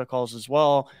option protocols as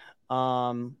well,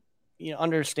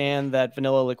 understand that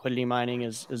vanilla liquidity mining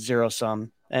is zero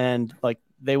sum, and like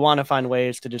they want to find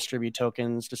ways to distribute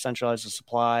tokens, to centralize the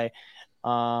supply,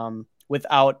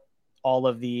 without all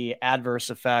of the adverse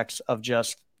effects of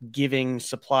just giving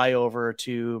supply over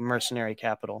to mercenary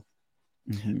capital.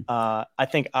 I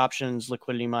think options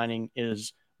liquidity mining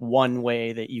is one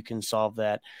way that you can solve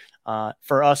that.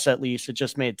 For us, at least, it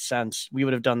just made sense. We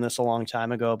would have done this a long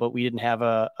time ago, but we didn't have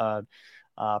a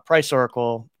price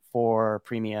oracle for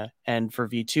Premia, and for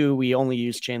V2 we only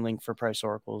use Chainlink for price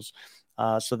oracles,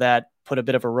 so that put a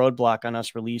bit of a roadblock on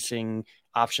us releasing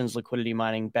options liquidity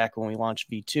mining back when we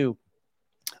launched V2.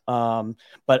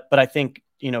 But I think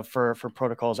for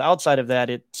protocols outside of that,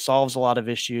 it solves a lot of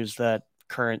issues that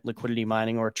current liquidity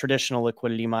mining or traditional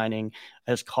liquidity mining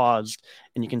has caused,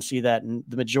 and you can see that in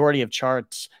the majority of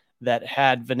charts that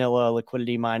had vanilla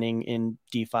liquidity mining in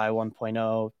DeFi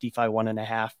 1.0, DeFi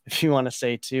 1.5, if you want to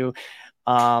say too,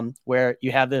 where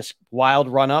you have this wild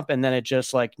run up and then it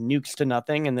just like nukes to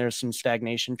nothing and there's some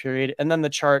stagnation period. And then the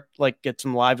chart like gets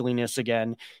some liveliness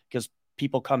again because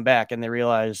people come back and they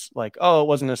realize like, oh, it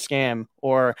wasn't a scam,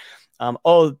 or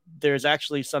oh, there's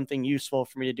actually something useful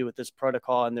for me to do with this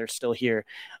protocol and they're still here.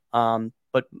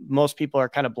 But most people are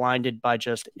kind of blinded by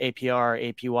just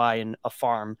APR, APY, and a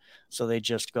farm. So they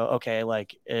just go, okay,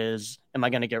 like, am I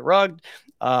going to get rugged?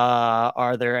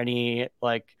 Are there any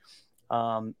like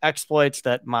exploits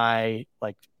that my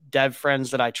like dev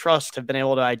friends that I trust have been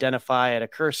able to identify at a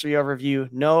cursory overview?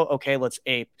 No. Okay, let's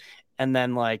ape. And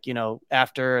then like,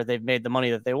 after they've made the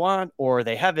money that they want or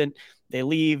they haven't, they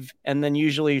leave. And then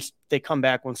usually they come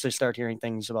back once they start hearing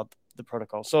things about the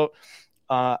protocol. So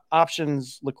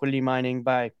options liquidity mining,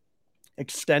 by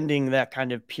extending that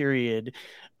kind of period,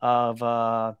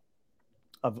 of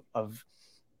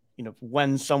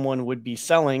when someone would be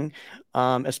selling,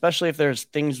 especially if there's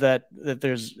things that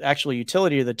there's actual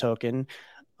utility to the token.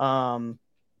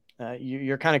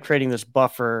 You're kind of creating this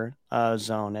buffer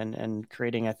zone and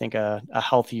creating, I think, a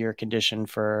healthier condition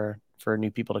for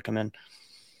new people to come in.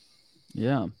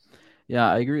 Yeah. Yeah,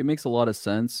 I agree. It makes a lot of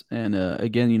sense. And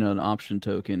again, an option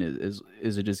token is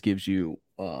it just gives you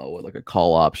like a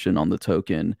call option on the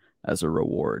token as a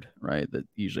reward, right? That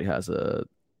usually has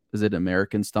is it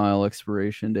American style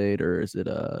expiration date or is it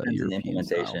a European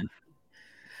style?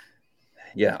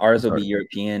 Yeah, ours will be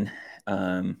European,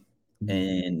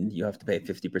 and you have to pay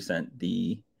 50%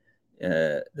 the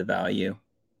value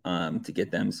to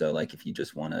get them. So like if you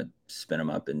just want to spin them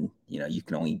up and you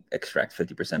can only extract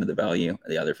 50% of the value,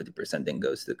 the other 50% then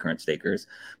goes to the current stakers.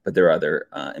 But there are other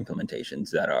implementations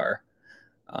that are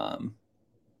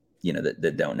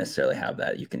that don't necessarily have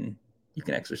that. You can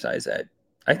exercise that.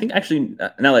 I think actually,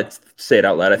 now let's say it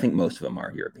out loud, I think most of them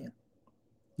are European.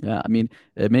 Yeah, I mean,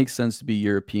 it makes sense to be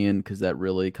European because that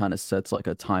really kind of sets like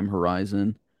a time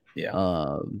horizon. Yeah.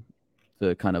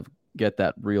 To kind of get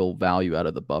that real value out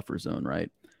of the buffer zone,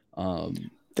 right?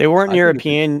 They weren't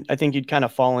European. I think you'd kind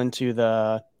of fall into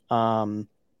the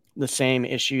same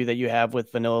issue that you have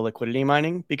with vanilla liquidity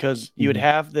mining, because you would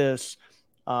have this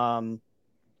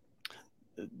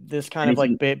this kind of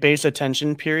like base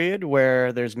attention period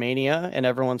where there's mania and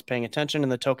everyone's paying attention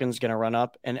and the token's going to run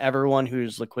up, and everyone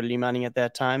who's liquidity mining at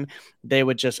that time, they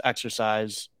would just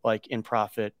exercise like in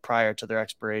profit prior to their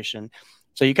expiration.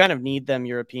 So you kind of need them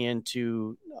European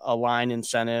to align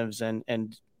incentives and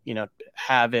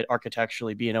have it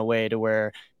architecturally be in a way to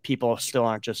where people still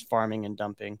aren't just farming and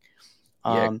dumping.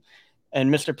 Yeah.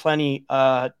 And Mr. Plenty,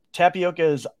 Tapioca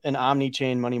is an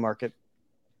omni-chain money market.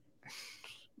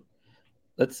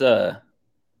 Let's talk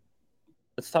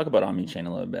about omni-chain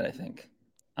a little bit, I think.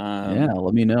 Yeah,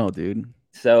 let me know, dude.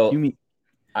 So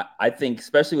I think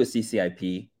especially with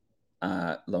CCIP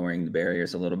lowering the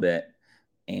barriers a little bit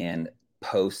and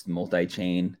post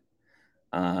multi-chain,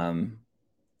 the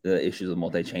issues with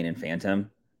multi-chain and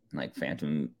Phantom, like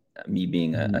Phantom, me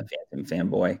being a Phantom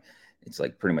fanboy, it's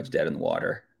like pretty much dead in the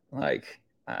water. Like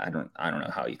I don't know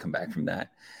how you come back from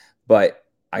that, but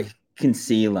I can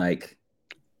see like.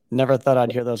 Never thought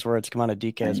I'd hear those words come out of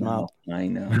DK's mouth. I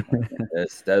know. that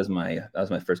was my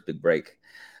first big break.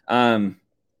 But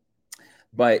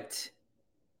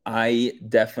I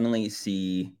definitely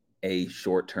see a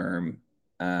short-term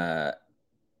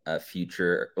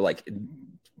future, like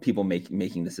people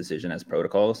making this decision as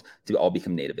protocols to all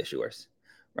become native issuers,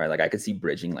 right? Like I could see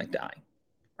bridging like dying,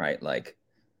 right? Like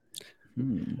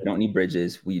we don't need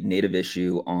bridges. We native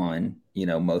issue on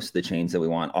most of the chains that we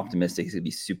want. Optimistic is gonna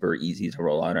be super easy to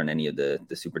roll out on any of the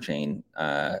super chain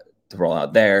to roll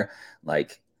out there.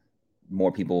 Like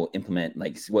more people implement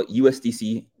like what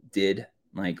USDC did,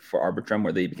 like for Arbitrum,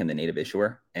 where they become the native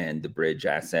issuer and the bridge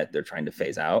asset they're trying to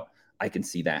phase out. I can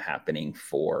see that happening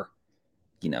for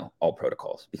all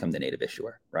protocols become the native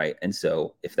issuer, right? And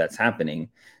so if that's happening,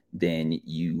 then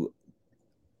you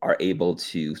are able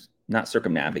to not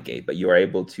circumnavigate, but you are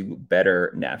able to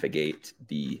better navigate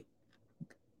the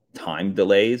time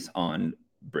delays on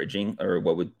bridging, or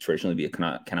what would traditionally be a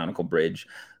canonical bridge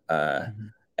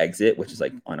exit, which is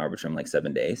like on Arbitrum like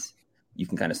 7 days. You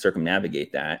can kind of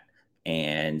circumnavigate that,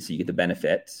 and so you get the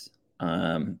benefits.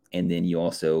 And then you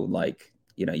also like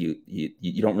you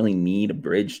don't really need a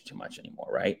bridge too much anymore,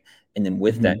 right? And then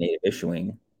with that native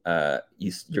issuing,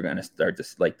 you're going to start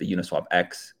this like the Uniswap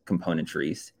X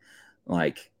componentries,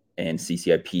 like. And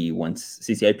CCIP, once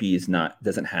CCIP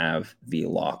doesn't have the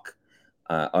lock,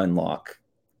 unlock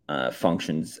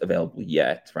functions available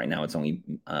yet. Right now, it's only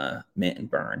mint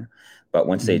and burn. But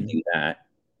once they do that,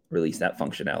 release that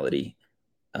functionality,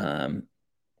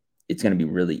 it's going to be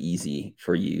really easy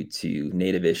for you to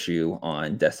native issue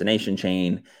on destination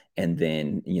chain, and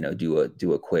then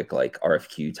do a quick like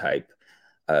RFQ type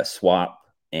swap.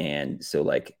 And so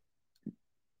like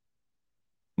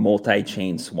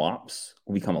multi-chain swaps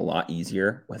will become a lot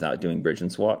easier without doing bridge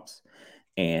and swaps,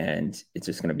 and it's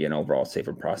just going to be an overall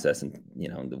safer process, and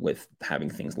with having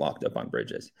things locked up on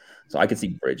bridges. So I could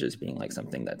see bridges being like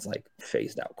something that's like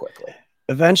phased out quickly.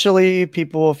 Eventually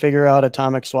people will figure out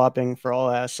atomic swapping for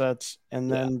all assets,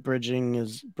 and then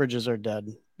bridges are dead,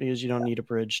 because you don't need a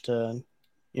bridge to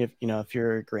if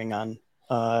you're agreeing on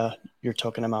your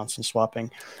token amounts and swapping.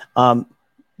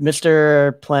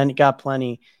 Mr.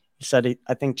 Plenty. He said,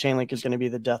 I think Chainlink is going to be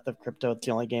the death of crypto. It's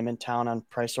the only game in town on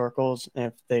price oracles. And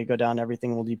if they go down,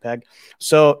 everything will depeg.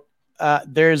 So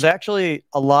there's actually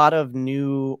a lot of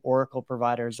new oracle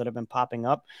providers that have been popping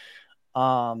up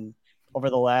over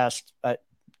the last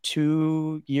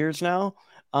 2 years now,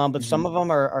 but some of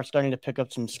them are starting to pick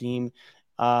up some steam.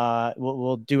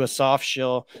 We'll do a soft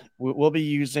shill. We'll be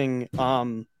using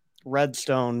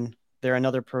Redstone. They're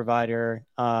another provider,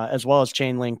 as well as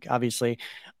Chainlink, obviously,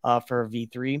 for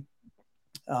V3.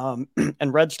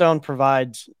 And Redstone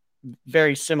provides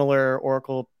very similar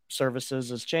Oracle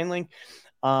services as Chainlink,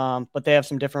 but they have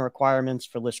some different requirements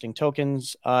for listing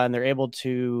tokens, and they're able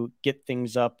to get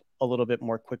things up a little bit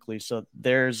more quickly. So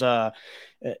there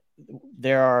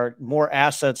are more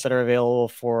assets that are available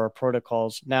for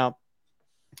protocols now.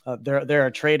 There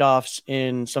are trade-offs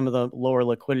in some of the lower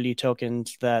liquidity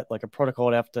tokens that like a protocol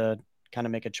would have to kind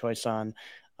of make a choice on,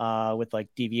 with like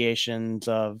deviations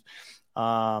of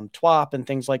TWAP and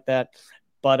things like that.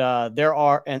 But there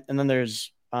are, and then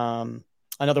there's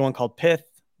another one called Pith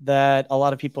that a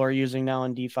lot of people are using now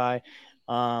in DeFi.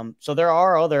 So there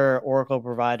are other Oracle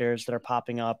providers that are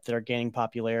popping up that are gaining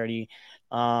popularity,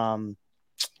 that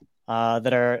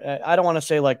are, I don't want to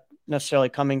say like necessarily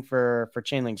coming for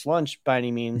Chainlink's lunch by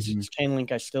any means.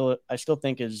 Chainlink, I still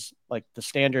think is like the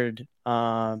standard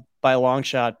by a long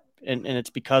shot, and it's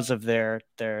because of their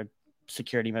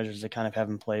security measures they kind of have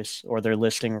in place, or their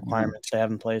listing requirements they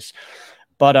have in place.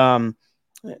 But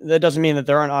that doesn't mean that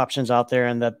there aren't options out there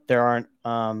and that there aren't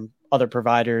other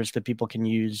providers that people can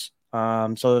use,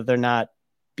 so that they're not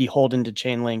beholden to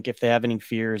Chainlink if they have any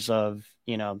fears of,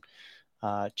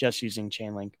 just using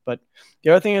Chainlink. But the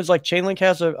other thing is like Chainlink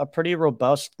has a pretty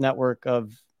robust network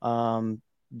of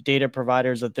data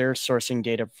providers that they're sourcing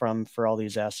data from for all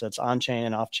these assets on chain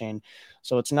and off chain.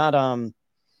 So it's not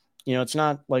it's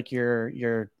not like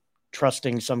you're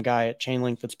trusting some guy at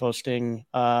Chainlink that's posting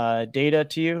data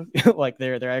to you. Like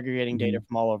they're aggregating data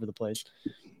from all over the place.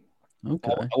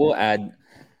 Okay. I will add,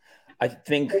 I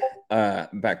think,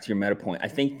 back to your meta point, I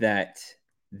think that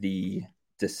the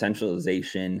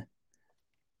decentralization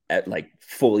at like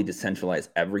fully decentralized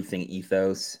everything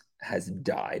ethos has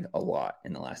died a lot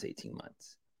in the last 18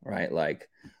 months, right? Like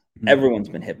everyone's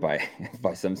been hit by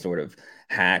some sort of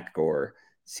hack or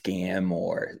scam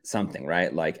or something,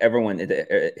 right? Like everyone,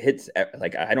 it hits,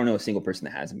 like I don't know a single person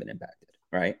that hasn't been impacted,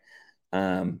 right?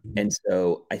 And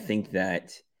so I think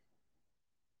that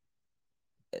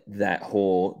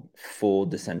whole full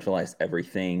decentralized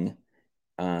everything,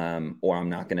 or I'm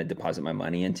not going to deposit my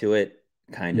money into it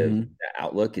kind of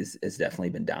outlook is definitely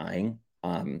been dying.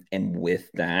 And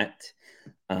with that,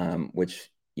 which,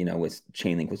 was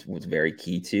Chainlink was very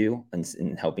key to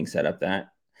in helping set up that,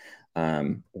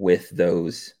 with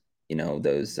those, I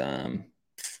don't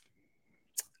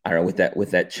know,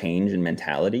 with that change in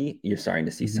mentality, you're starting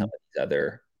to see some of these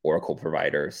other Oracle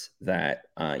providers that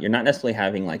you're not necessarily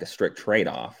having like a strict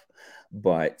trade-off,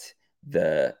 but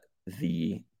the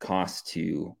cost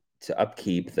to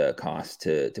upkeep, the cost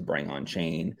to bring on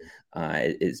chain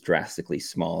is drastically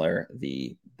smaller.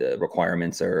 The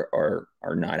requirements are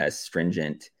not as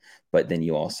stringent, but then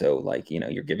you also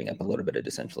you're giving up a little bit of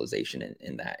decentralization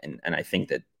in that, and I think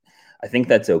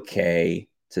that's okay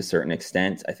to a certain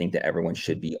extent. I think that everyone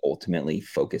should be ultimately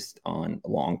focused on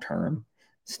long term,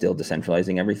 still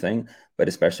decentralizing everything, but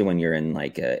especially when you're in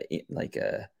like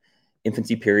a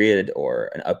infancy period or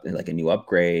a new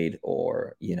upgrade,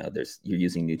 or you're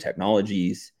using new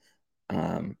technologies.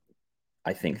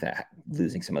 I think that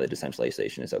losing some of the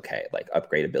decentralization is okay. Like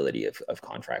upgradability of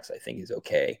contracts, I think, is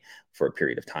okay for a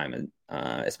period of time, and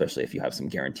especially if you have some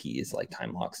guarantees like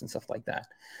time locks and stuff like that.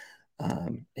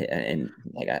 And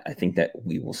I think that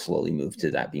we will slowly move to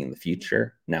that being the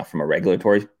future. Now, from a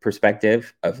regulatory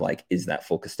perspective of is that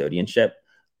full custodianship,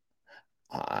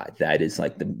 that is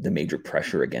like the major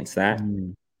pressure against that.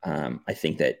 I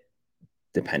think that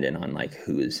dependent on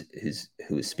who is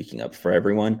speaking up for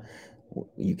everyone,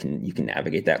 you can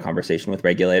navigate that conversation with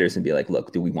regulators and be like,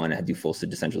 look, do we want to do full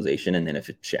decentralization? And then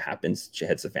if shit happens, shit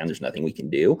hits the fan, there's nothing we can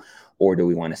do. Or do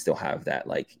we want to still have that,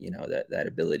 that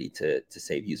ability to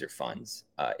save user funds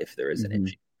if there is an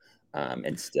issue,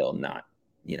 and still not,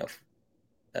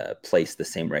 place the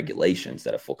same regulations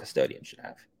that a full custodian should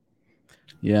have?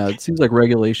 Yeah, it seems like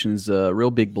regulation is a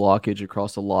real big blockage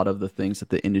across a lot of the things that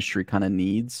the industry kind of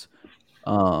needs.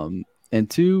 And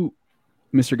to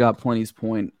Mr. Got Plenty's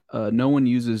point, no one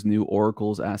uses new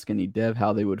oracles. Ask any dev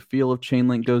how they would feel if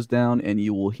Chainlink goes down, and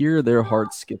you will hear their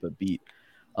hearts skip a beat.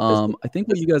 I think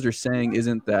what you guys are saying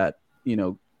isn't that,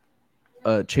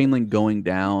 Chainlink going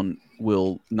down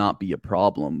will not be a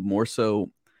problem. More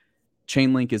so,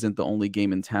 Chainlink isn't the only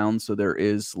game in town, so there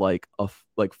is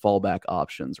fallback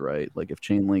options, right? Like if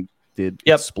Chainlink did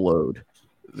explode,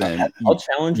 then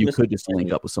you could just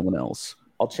link up with someone else.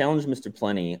 I'll challenge Mr.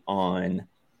 Plenty on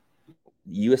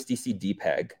USDC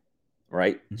DPEG,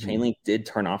 right? Chainlink did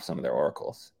turn off some of their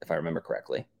oracles, if I remember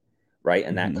correctly. right?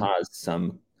 And that caused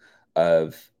some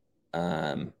of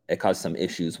it caused some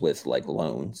issues with like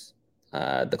loans,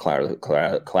 the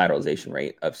collateralization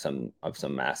rate of some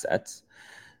assets.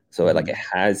 So it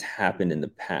has happened in the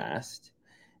past.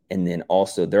 And then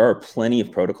also there are plenty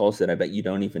of protocols that I bet you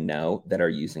don't even know that are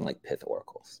using like Pyth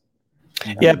oracles.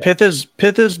 Yeah,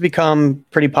 Pyth has become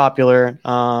pretty popular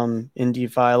in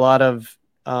DeFi. A lot of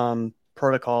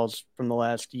protocols from the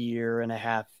last year and a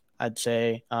half, I'd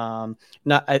say. I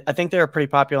think they were pretty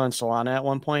popular in Solana at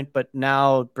one point, but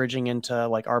now bridging into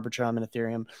like Arbitrum and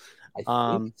Ethereum.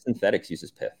 I think Synthetics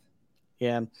uses Pyth.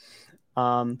 Yeah.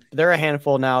 There are a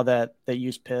handful now that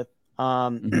use Pyth.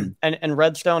 And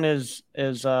Redstone is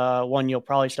one you'll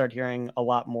probably start hearing a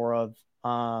lot more of.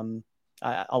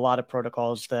 A lot of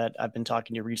protocols that I've been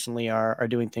talking to recently are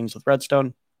doing things with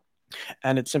Redstone,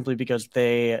 and it's simply because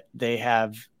they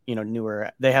have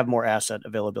they have more asset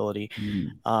availability.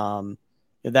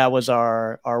 That was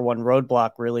our one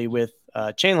roadblock really with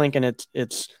Chainlink, and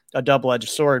it's a double-edged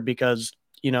sword because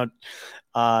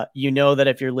that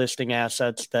if you're listing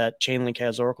assets that Chainlink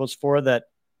has oracles for, that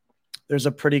there's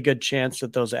a pretty good chance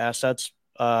that those assets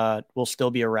will still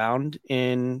be around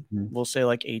in, we'll say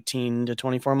like 18 to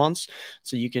 24 months.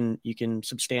 So you can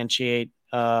substantiate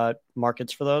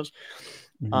markets for those.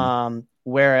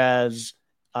 Whereas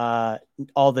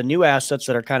all the new assets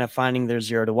that are kind of finding their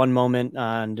 0 to 1 moment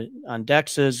on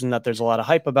DEXs, and that there's a lot of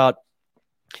hype about,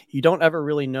 you don't ever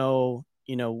really know,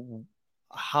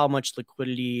 how much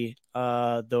liquidity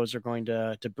those are going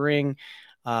to bring,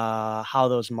 how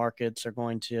those markets are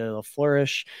going to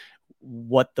flourish,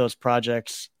 what those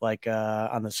projects like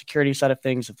on the security side of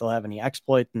things, if they'll have any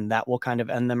exploit, and that will kind of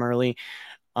end them early.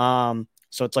 So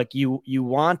it's like you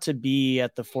want to be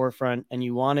at the forefront, and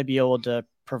you want to be able to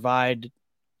provide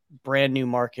brand new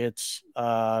markets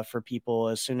for people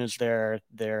as soon as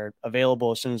they're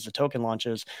available, as soon as the token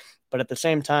launches. But at the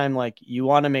same time, like, you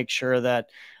want to make sure that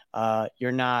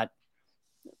you're not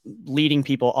leading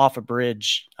people off a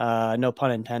bridge, no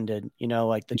pun intended,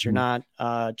 that you're not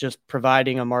just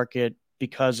providing a market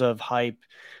because of hype,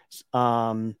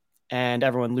 and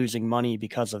everyone losing money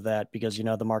because of that, because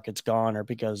the market's gone, or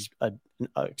because an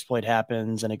exploit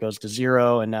happens and it goes to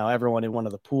 0, and now everyone in one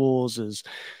of the pools is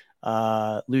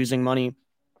losing money.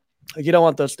 Like, you don't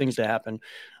want those things to happen.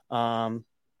 So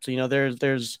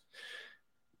there's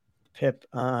Pip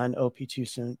on OP2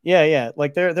 soon. Yeah.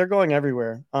 Like they're going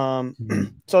everywhere. So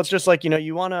it's just like,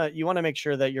 you want to make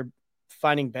sure that you're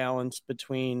finding balance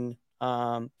between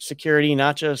security,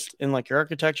 not just in like your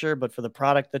architecture, but for the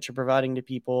product that you're providing to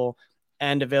people,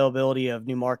 and availability of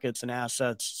new markets and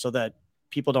assets, so that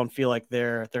people don't feel like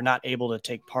they're not able to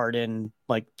take part in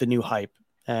like the new hype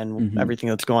and everything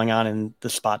that's going on in the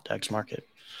spot DEX market.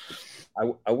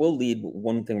 I will lead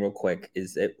one thing real quick,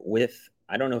 is that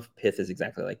I don't know if Pyth is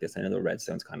exactly like this. I know the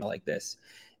Redstone's kind of like this,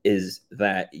 is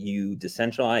that you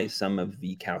decentralize some of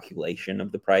the calculation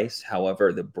of the price.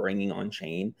 However, the bringing on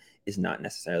chain is not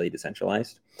necessarily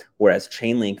decentralized. Whereas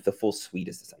Chainlink, the full suite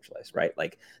is decentralized, right?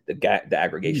 Like the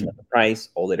aggregation of the price,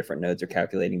 all the different nodes are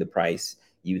calculating the price.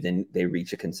 They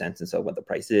reach a consensus of what the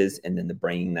price is, and then the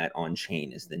bringing that on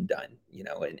chain is then done,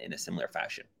 in a similar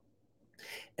fashion.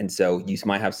 And so you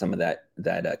might have some of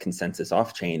that consensus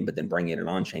off chain, but then bringing it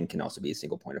on chain can also be a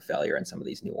single point of failure in some of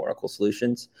these new Oracle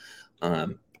solutions.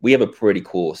 We have a pretty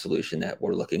cool solution that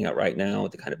we're looking at right now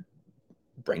to kind of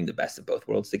bring the best of both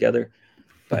worlds together.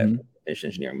 But finish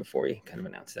engineering before we kind of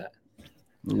announce that.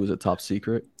 Was it top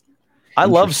secret? I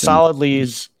love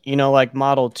Solidly's, like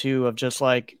model too, of just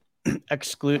like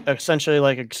essentially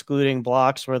like excluding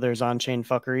blocks where there's on-chain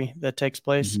fuckery that takes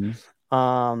place.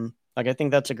 Like, I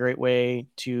think that's a great way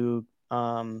to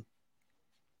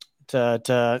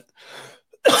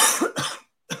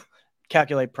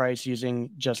calculate price using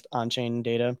just on-chain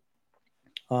data.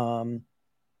 So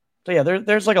yeah,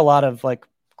 there's like a lot of like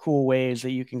cool ways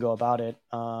that you can go about it.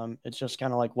 It's just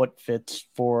kind of like what fits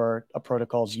for a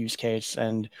protocol's use case,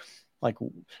 and like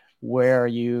where are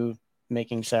you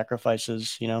making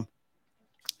sacrifices,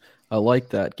 I like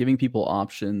that, giving people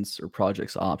options, or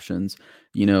projects options.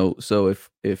 So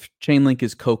if Chainlink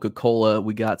is Coca-Cola,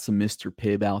 we got some Mr.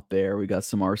 Pibb out there, we got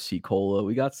some RC Cola,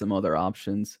 we got some other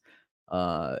options.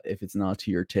 If it's not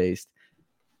to your taste,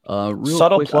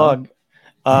 subtle plug.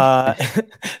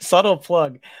 Subtle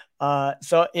plug.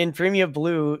 So in Premia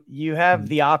Blue, you have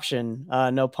the option,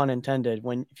 no pun intended,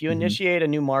 if you initiate a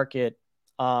new market,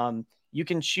 you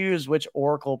can choose which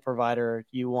Oracle provider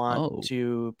you want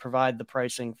to provide the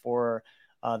pricing for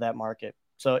that market.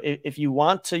 So if you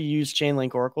want to use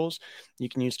Chainlink oracles, you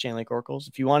can use Chainlink oracles.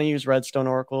 If you want to use Redstone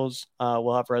oracles,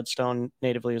 we'll have Redstone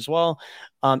natively as well.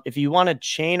 If you want to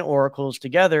chain oracles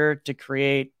together to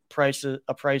create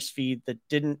a price feed that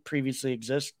didn't previously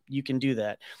exist, you can do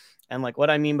that. And like what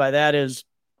I mean by that is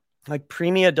like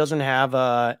Premia doesn't have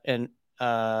a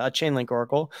Chainlink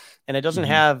Oracle, and it doesn't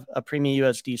have a Premia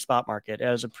USD spot market. It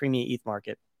has a Premia ETH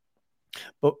market.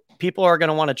 But people are going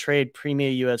to want to trade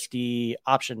Premia USD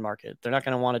option market. They're not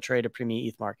going to want to trade a Premia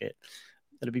ETH market.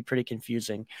 It'll be pretty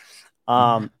confusing.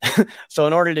 So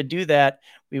in order to do that,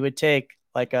 we would take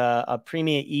like a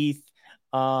Premia ETH,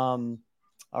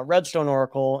 a Redstone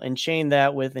Oracle, and chain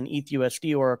that with an ETH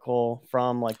USD Oracle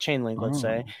from like Chainlink, let's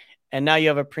say. And now you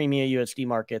have a Premia USD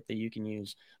market that you can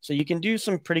use. So you can do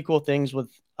some pretty cool things with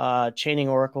chaining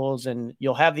oracles, and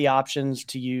you'll have the options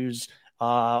to use,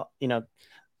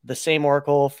 the same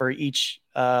oracle for each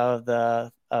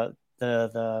the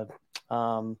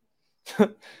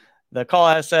the call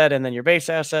asset and then your base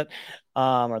asset,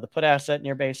 or the put asset and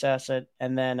your base asset,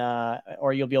 and then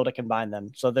or you'll be able to combine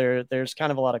them. So there's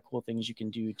kind of a lot of cool things you can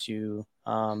do to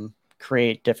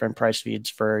create different price feeds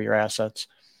for your assets.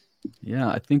 Yeah,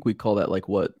 I think we call that like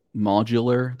what,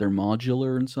 modular. They're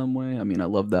modular in some way. I mean, I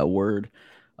love that word.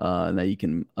 And that you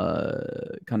can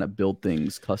kind of build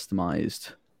things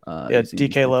customized. Yeah,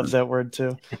 DK loves that word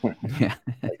too. Yeah,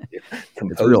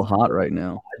 it's real hot right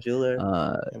now. Modular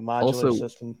Also,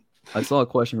 system. I saw a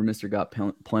question from Mr. Got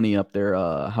Plenty up there.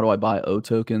 How do I buy O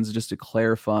tokens? Just to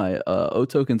clarify, O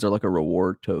tokens are like a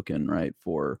reward token, right?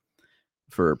 For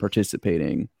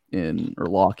participating in or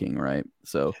locking, right?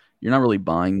 So you're not really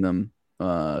buying them.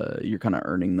 You're kind of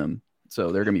earning them.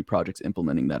 So there are going to be projects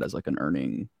implementing that as like an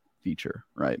earning feature,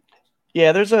 right?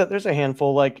 Yeah, there's a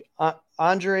handful. Like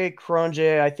Andre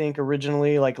Cronje, I think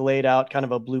originally like laid out kind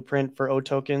of a blueprint for O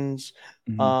tokens.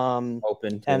 Open.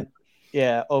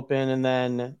 Open. And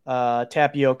then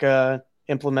Tapioca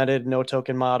implemented no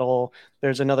token model.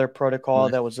 There's another protocol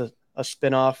that was a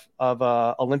spinoff of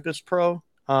Olympus Pro.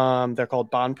 They're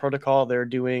called Bond Protocol. They're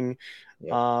doing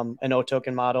an O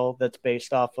token model that's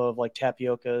based off of like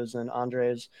Tapioca's and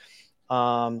Andre's.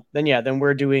 Then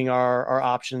we're doing our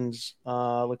options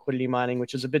liquidity mining,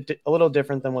 which is a little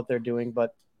different than what they're doing,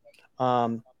 but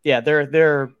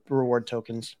they're reward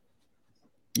tokens.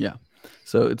 Yeah.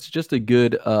 So it's just a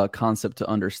good concept to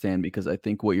understand, because I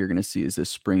think what you're going to see is this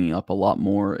springing up a lot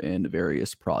more in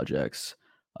various projects.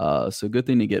 So good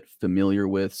thing to get familiar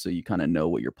with, so you kind of know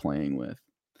what you're playing with.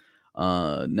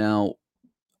 Now,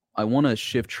 I want to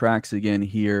shift tracks again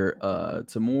here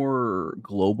to more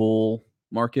global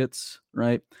markets,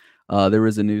 right? There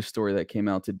was a news story that came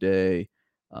out today.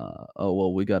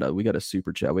 We got a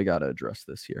super chat. We got to address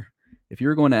this here. If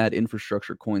you're going to add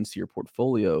infrastructure coins to your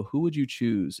portfolio, who would you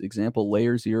choose? Example,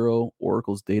 Layer 0,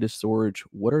 Oracle's data storage.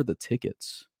 What are the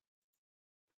tickets?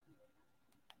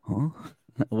 Huh?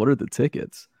 What are the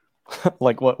tickets?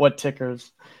 Like what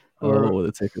tickers?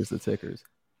 The tickers.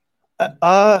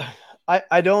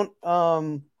 I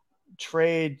don't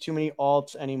trade too many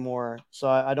alts anymore, so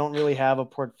I don't really have a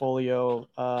portfolio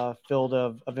filled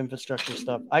of infrastructure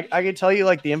stuff. I can tell you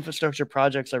like the infrastructure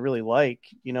projects I really like.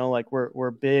 Like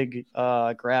we're big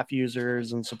graph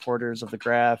users and supporters of the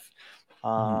graph.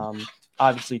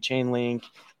 Obviously Chainlink,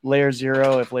 Layer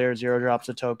 0. If Layer 0 drops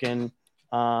a token,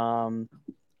 I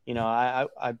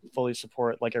fully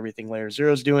support like everything Layer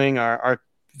 0 is doing. Our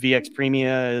VX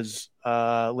Premia is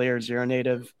Layer 0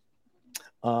 native.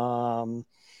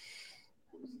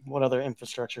 What other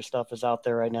infrastructure stuff is out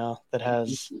there right now that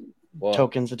has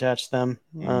tokens attached to them?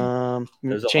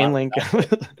 Chainlink.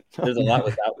 There's a lot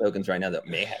without tokens right now that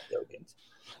may have tokens.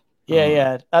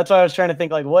 Yeah. That's why I was trying to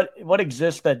think like what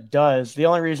exists that does. The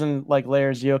only reason like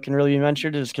Layer 0 can really be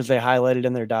mentioned is because they highlight it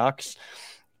in their docs.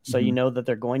 So you know that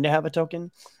they're going to have a token.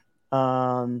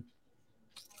 But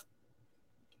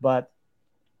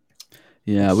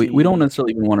yeah, we don't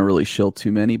necessarily even want to really shill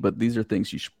too many, but these are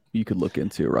things you could look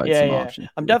into, right? Yeah. Options.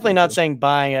 I'm definitely not saying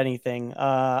buy anything.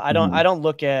 I don't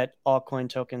look at altcoin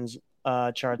tokens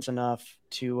charts enough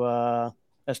to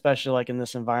especially like in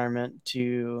this environment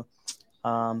to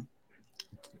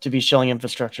be shilling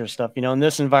infrastructure stuff. In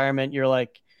this environment,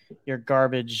 you're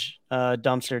garbage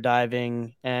dumpster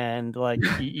diving, and like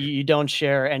you don't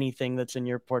share anything that's in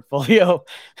your portfolio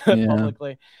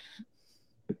publicly.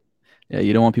 Yeah,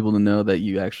 you don't want people to know that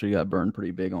you actually got burned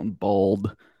pretty big on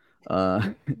bald.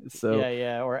 Or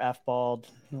F-bald,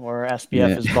 or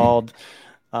SPF is bald.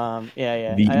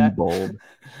 VE bald.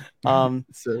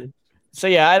 So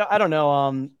I don't know.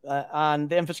 On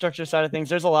the infrastructure side of things,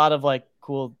 there's a lot of like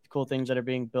cool things that are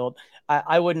being built.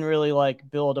 I wouldn't really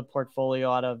like build a portfolio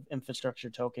out of infrastructure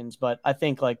tokens, but I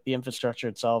think like the infrastructure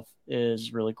itself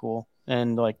is really cool,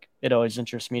 and like it always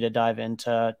interests me to dive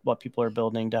into what people are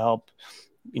building to help,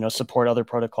 support other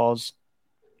protocols.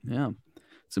 Yeah,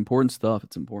 it's important stuff.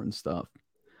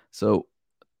 So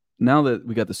now that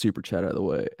we got the super chat out of the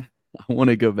way, I want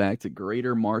to go back to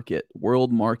greater market,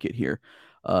 world market here,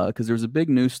 because there was a big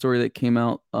news story that came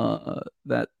out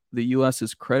that the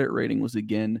U.S.'s credit rating was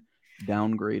again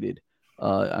downgraded.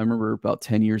 I remember about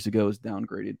 10 years ago it was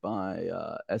downgraded by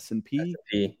S&P.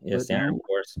 Yes, now, of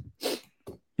course.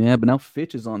 Yeah, but now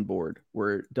Fitch is on board.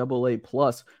 We're AA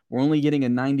plus. We're only getting a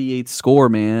 98 score,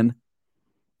 man.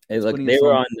 Hey, look, they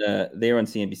were on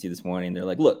CNBC this morning. They're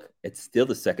like, look, it's still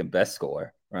the second best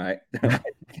score, right?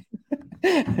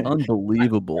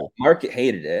 Unbelievable. Market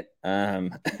hated it.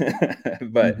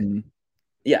 But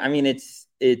yeah, I mean, it's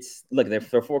look, they're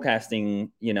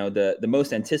forecasting, the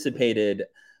most anticipated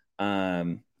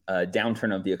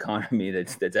downturn of the economy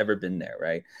that's ever been there,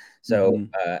 right? So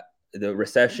the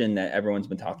recession that everyone's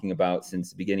been talking about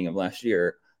since the beginning of last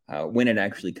year, when it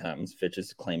actually comes, Fitch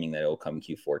is claiming that it'll come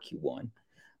Q4, Q1.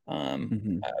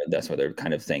 That's why they're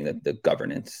kind of saying that the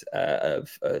governance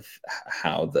of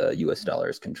how the U.S. dollar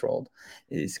is controlled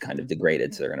is kind of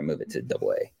degraded, so they're going to move it to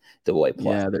AA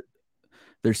plus. Yeah,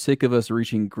 they're sick of us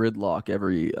reaching gridlock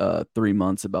every 3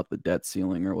 months about the debt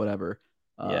ceiling or whatever.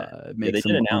 It makes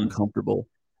them uncomfortable.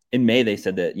 In May, they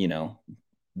said that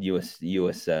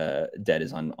U.S. debt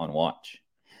is on watch.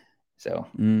 So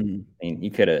I mean,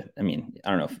 you could have. I mean, I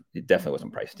don't know if it definitely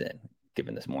wasn't priced in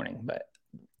given this morning, but.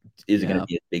 Is it going to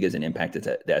be as big as an impact as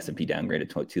the S&P downgraded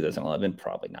to 2011?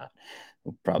 Probably not.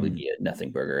 It'll probably be a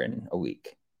nothing burger in a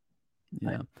week.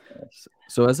 Yeah.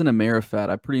 So as an AmeriFat,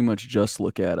 I pretty much just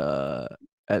look at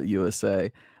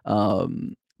USA.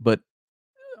 But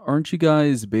aren't you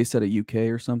guys based out of UK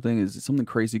or something? Is it something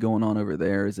crazy going on over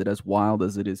there? Is it as wild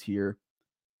as it is here?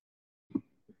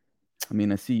 I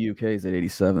mean, I see UK is at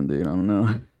 87, dude. I don't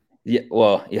know. Yeah,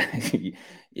 well, yeah.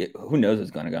 Who knows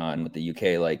what's going to go on with the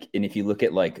UK? Like, and if you look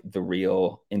at like the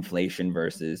real inflation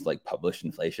versus like published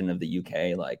inflation of the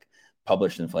UK, like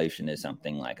published inflation is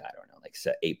something like, I don't know, like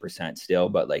 8% still.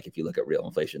 But like, if you look at real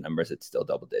inflation numbers, it's still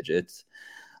double digits.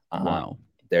 Wow.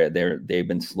 They've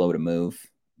been slow to move.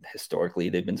 Historically,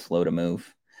 they've been slow to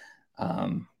move.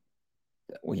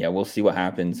 Yeah, we'll see what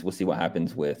happens. We'll see what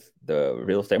happens with the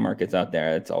real estate markets out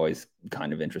there. It's always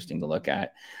kind of interesting to look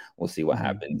at. We'll see what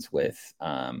happens with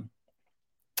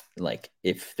like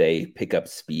if they pick up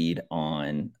speed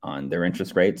on their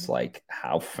interest rates, like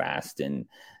how fast and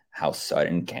how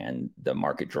sudden can the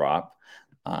market drop.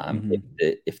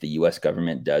 If the U.S.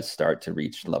 government does start to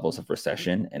reach levels of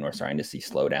recession and we're starting to see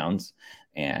slowdowns,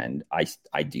 and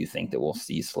I do think that we'll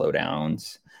see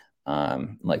slowdowns.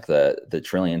 Like the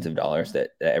trillions of dollars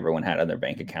that everyone had on their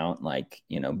bank account, like,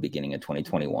 beginning of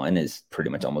 2021 is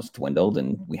pretty much almost dwindled.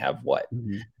 And we have what?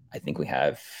 I think we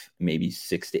have maybe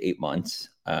 6 to 8 months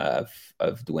of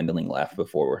dwindling left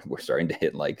before we're starting to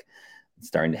hit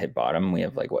bottom. We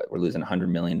have like we're losing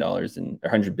 $100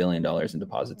 billion in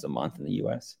deposits a month in the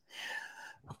US.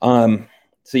 So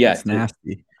yeah, it's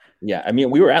nasty. Yeah, I mean,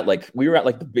 we were at like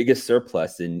the biggest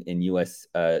surplus in U.S.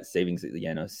 savings,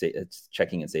 it's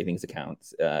checking and savings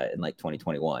accounts in like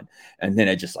 2021, and then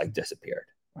it just like disappeared.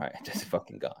 Right, just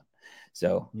fucking gone.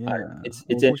 So yeah, it's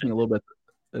looking a little bit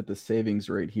at the savings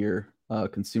rate here,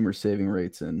 consumer saving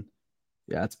rates, and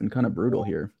yeah, it's been kind of brutal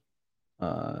here.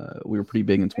 We were pretty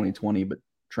big in 2020, but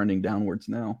trending downwards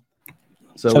now.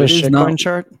 So it is not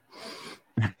chart.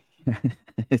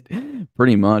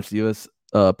 Pretty much the U.S.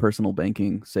 Personal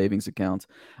banking savings accounts.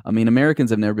 I mean,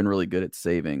 Americans have never been really good at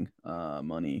saving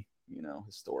money,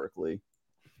 historically.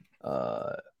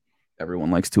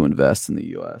 Everyone likes to invest in the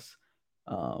U.S.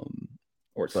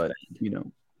 But,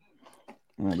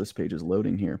 this page is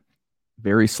loading here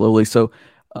very slowly. So,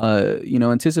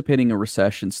 anticipating a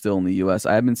recession still in the U.S.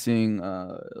 I have been seeing,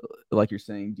 like you're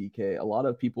saying, DK, a lot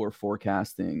of people are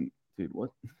forecasting, dude,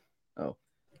 what? Oh,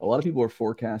 a lot of people are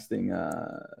forecasting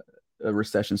a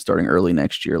recession starting early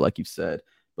next year, like you've said.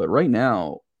 But right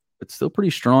now, it's still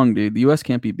pretty strong, dude. The U.S.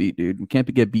 can't be beat, dude. We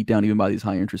can't get beat down even by these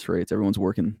high interest rates. Everyone's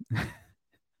working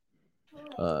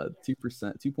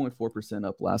 2.4%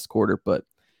 up last quarter, but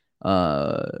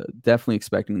definitely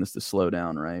expecting this to slow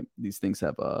down, right? These things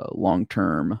have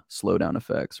long-term slowdown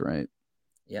effects, right?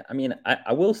 Yeah, I mean,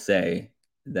 I will say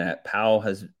that Powell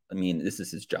has, I mean, this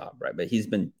is his job, right? But he's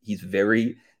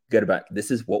very good about, this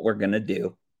is what we're going to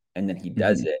do. And then he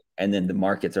does it. And then the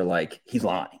markets are like, he's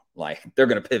lying. Like, they're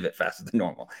going to pivot faster than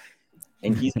normal.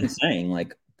 And he's been saying,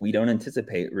 like, we don't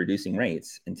anticipate reducing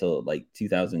rates until like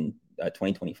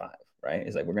 2025, right?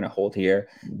 It's like, we're going to hold here.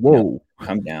 Whoa.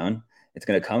 Come down. It's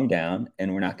going to come down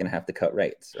and we're not going to have to cut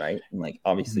rates, right? And like,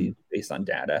 obviously, based on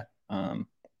data.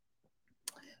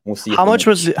 We'll see. How much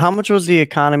was the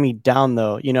economy down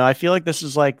though? I feel like this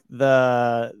is like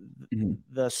the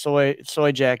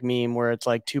soy jack meme where it's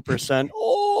like 2%.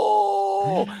 Oh,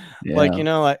 whoa, Yeah. like,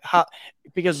 like how,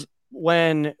 because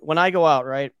when I go out,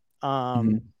 right,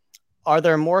 are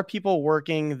there more people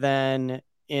working than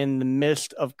in the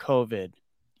midst of COVID?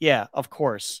 Yeah, of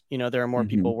course. There are more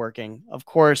people working. Of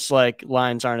course, like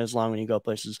lines aren't as long when you go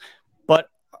places, but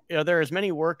there are as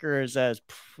many workers as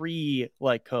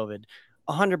like COVID.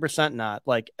 100% not.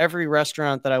 Like every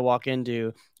restaurant that I walk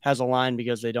into has a line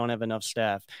because they don't have enough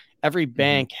staff. Every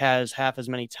bank has half as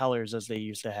many tellers as they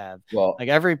used to have. Well, like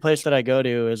every place that I go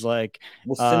to is like,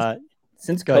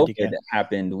 since go ahead, COVID DK.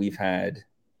 happened, we've had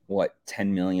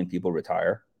 10 million people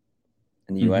retire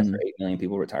in the US, or 8 million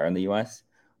people retire in the US.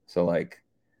 So like,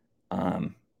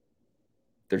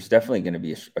 there's definitely going to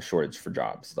be a shortage for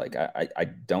jobs. Like I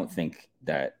don't think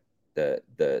that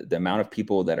the amount of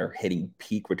people that are hitting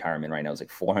peak retirement right now is like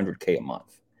 400K a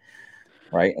month.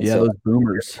 Right. And yeah, so those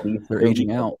boomers, they're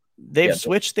aging out. They've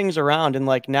switched things around, and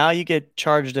like now you get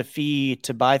charged a fee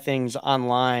to buy things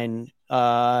online,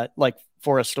 like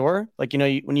for a store. Like,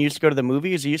 when you used to go to the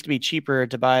movies, it used to be cheaper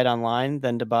to buy it online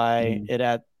than to buy it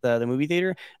at the movie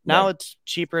theater. Now it's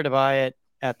cheaper to buy it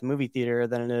at the movie theater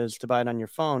than it is to buy it on your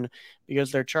phone,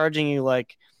 because they're charging you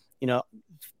like,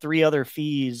 3 other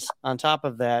fees on top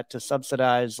of that to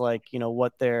subsidize like,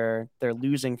 what they're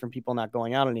losing from people not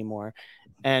going out anymore.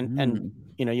 And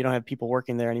you don't have people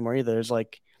working there anymore either. There's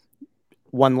like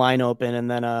one line open and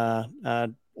then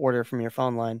a order from your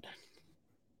phone line.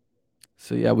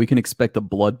 So yeah, we can expect a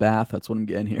bloodbath. That's what I'm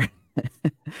getting here.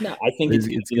 No, I think it's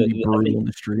going to be brutal in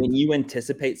the streets. When you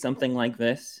anticipate something like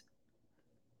this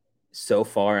so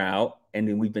far out,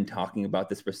 and we've been talking about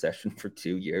this recession for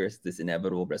 2 years, this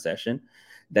inevitable recession,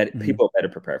 that people are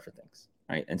better prepared for things,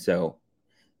 right? And so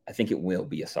I think it will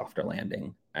be a softer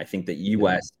landing. I think that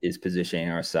U.S. is positioning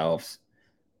ourselves,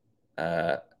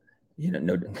 no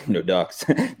ducks.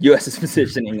 U.S. is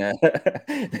positioning,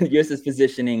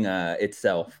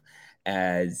 itself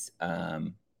as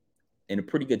in a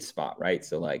pretty good spot, right?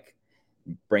 So like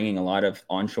bringing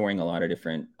onshoring a lot of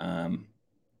different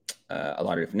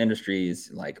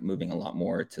industries, like moving a lot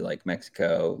more to like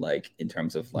Mexico, like in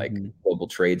terms of like global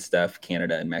trade stuff.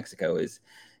 Canada and Mexico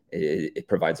it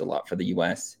provides a lot for the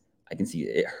US. I can see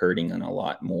it hurting on a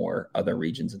lot more other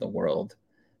regions of the world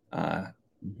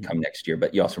come next year.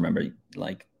 But you also remember,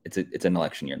 like, it's an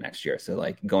election year next year. So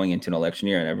like going into an election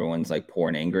year and everyone's like poor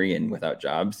and angry and without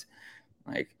jobs,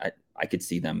 like I could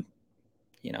see them,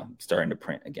 starting to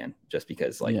print again, just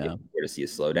because like if you were to see a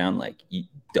slowdown, like you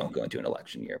don't go into an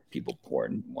election year, people poor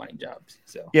and wanting jobs.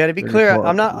 So yeah, to be clear,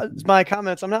 I'm not my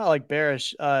comments. I'm not like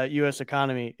bearish U.S.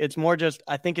 economy. It's more just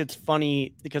I think it's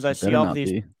funny because I see all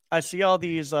these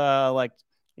like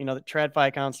the TradFi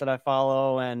accounts that I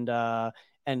follow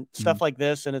and stuff like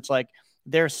this, and it's like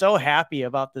they're so happy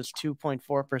about this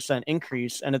 2.4%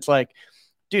 increase, and it's like,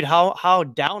 dude, how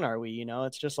down are we?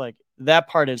 It's just like that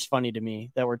part is funny to me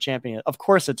that we're championing it. Of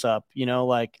course it's up,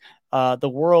 like the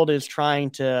world is trying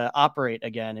to operate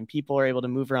again and people are able to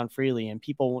move around freely and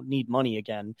people need money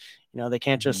again. They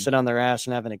can't just sit on their ass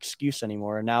and have an excuse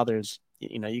anymore. And now there's,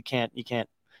 you can't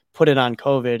put it on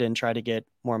COVID and try to get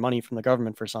more money from the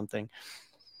government for something.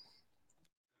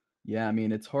 Yeah, I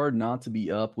mean, it's hard not to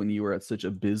be up when you were at such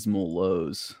abysmal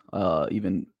lows,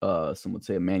 even some would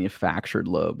say a manufactured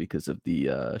low because of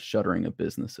the shuttering of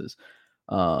businesses.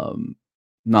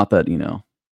 Not that,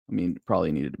 I mean,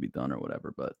 probably needed to be done or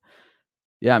whatever, but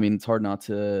yeah, I mean, it's hard not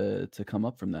to come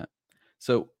up from that.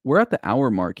 So we're at the hour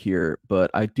mark here,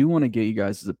 but I do want to get you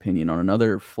guys' opinion on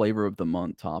another flavor of the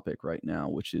month topic right now,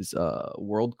 which is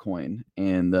WorldCoin.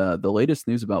 And the latest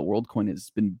news about WorldCoin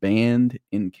has been banned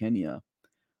in Kenya.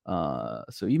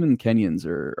 So even Kenyans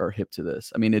are hip to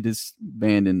this. I mean, it is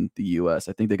banned in the US.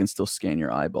 I think they can still scan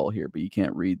your eyeball here, but you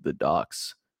can't read the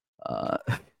docs.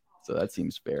 So that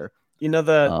seems fair.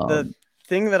 The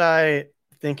thing that I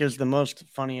think is the most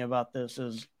funny about this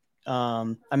is,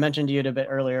 I mentioned to you a bit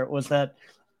earlier, was that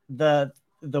the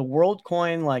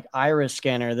WorldCoin like iris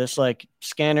scanner, this like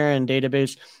scanner and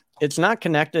database, it's not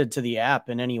connected to the app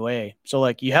in any way. So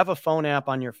like you have a phone app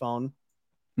on your phone.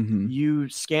 You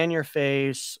scan your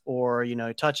face or,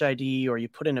 Touch ID, or you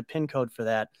put in a PIN code for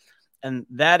that. And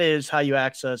that is how you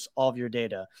access all of your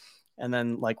data. And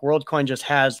then like WorldCoin just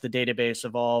has the database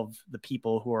of all of the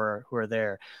people who are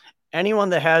there. Anyone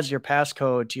that has your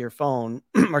passcode to your phone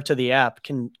or to the app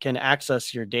can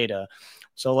access your data.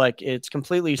 So like it's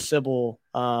completely sybilable,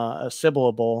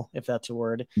 if that's a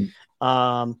word.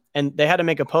 And they had to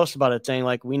make a post about it saying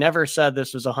like, we never said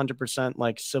this was 100%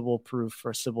 like Sybil proof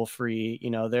or Sybil free.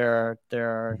 There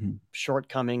are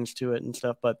shortcomings to it and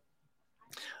stuff, but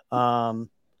I'm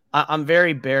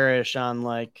very bearish on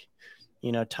like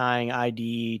tying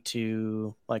ID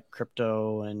to like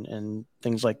crypto and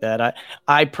things like that.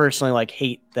 I personally like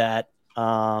hate that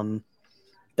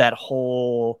that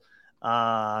whole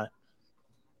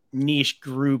niche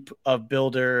group of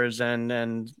builders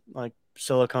and like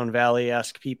Silicon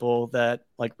Valley-esque people that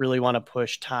like really want to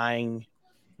push tying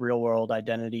real world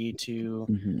identity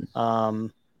to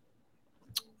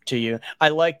to you. I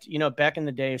liked, back in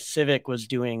the day, Civic was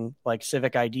doing like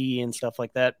Civic ID and stuff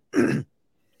like that. And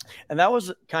that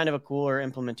was kind of a cooler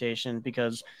implementation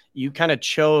because you kind of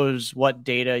chose what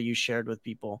data you shared with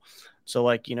people. So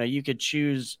like, you could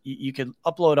choose, you could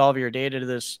upload all of your data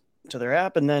to their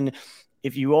app. And then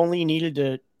if you only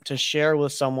needed to share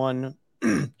with someone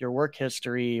your work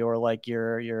history or like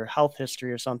your health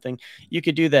history or something, you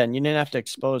could do that. And you didn't have to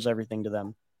expose everything to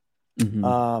them.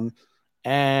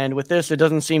 And with this, it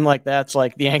doesn't seem like that's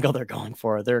like the angle they're going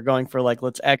for. They're going for like,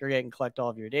 let's aggregate and collect all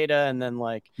of your data. And then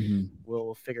like,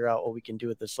 we'll figure out what we can do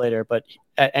with this later, but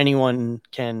anyone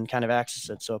can kind of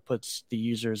access it. So it puts the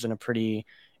users in a pretty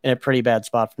bad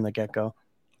spot from the get go.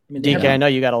 DK, I know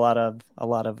you got a lot of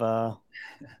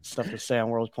stuff to say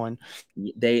on WorldCoin.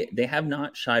 They have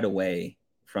not shied away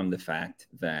from the fact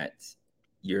that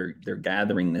they're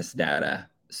gathering this data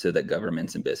so that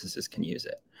governments and businesses can use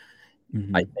it.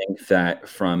 I think that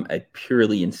from a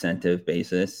purely incentive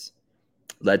basis,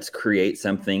 let's create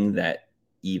something that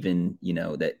even,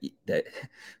 that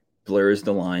blurs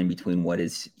the line between what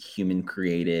is human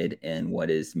created and what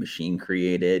is machine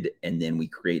created. And then we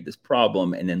create this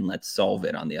problem and then let's solve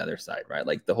it on the other side, right?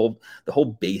 Like the whole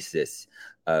basis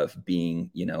of being,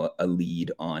 a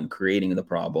lead on creating the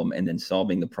problem and then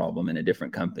solving the problem in a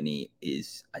different company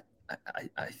is,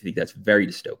 I think that's very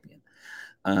dystopian.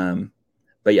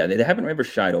 But yeah, they haven't ever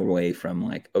shied away from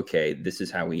like, okay, this is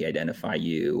how we identify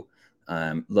you.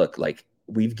 Look, like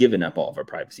we've given up all of our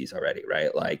privacies already,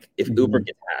 right? Like if Uber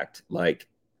gets hacked, like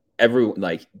everyone,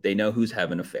 like they know who's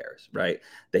having affairs, right?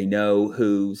 They know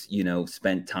who's,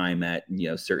 spent time at,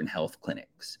 certain health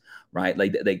clinics, right?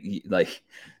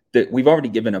 We've already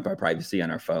given up our privacy on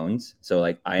our phones. So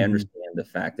like, I understand the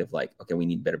fact of like, okay, we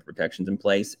need better protections in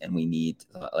place and we need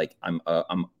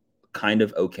I'm kind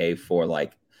of okay for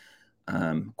like,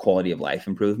 quality of life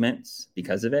improvements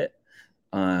because of it.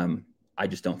 I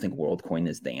just don't think WorldCoin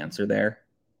is the answer there.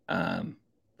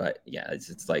 But yeah,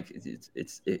 it's like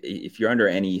if you're under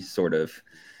any sort of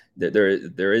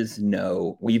there is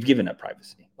no, we've given up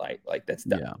privacy. Like that's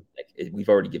done. Yeah. Like we've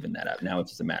already given that up. Now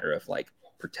it's just a matter of like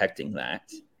protecting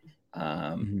that,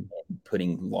 and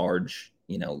putting large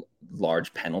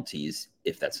penalties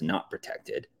if that's not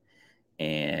protected.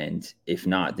 And if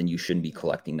not, then you shouldn't be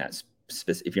collecting that.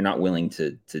 If you're not willing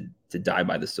to die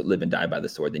by live and die by the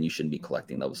sword, then you shouldn't be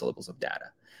collecting those levels of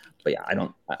data. But yeah,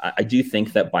 I do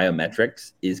think that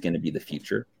biometrics is going to be the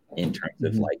future in terms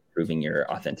of like proving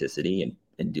your authenticity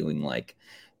and doing like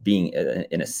being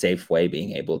in a safe way,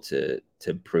 being able to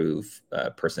prove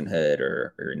personhood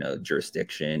or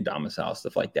jurisdiction, domicile,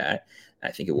 stuff like that.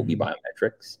 I think it will be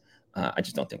biometrics. I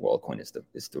just don't think WorldCoin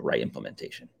is the right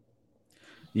implementation.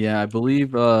 Yeah, I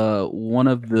believe one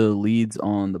of the leads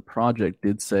on the project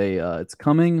did say it's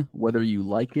coming whether you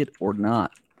like it or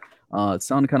not. It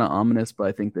sounded kind of ominous, but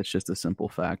I think that's just a simple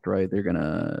fact, right? They're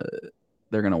gonna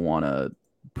want to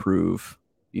prove,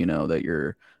 that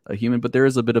you're a human. But there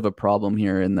is a bit of a problem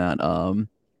here in that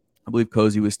I believe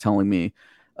Cozy was telling me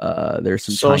there's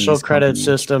some social Chinese credit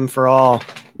system for all.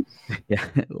 Yeah,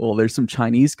 well, there's some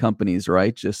Chinese companies,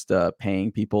 right? Just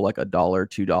paying people like $1,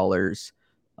 $2.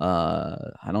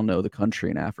 I don't know the country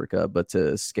in Africa, but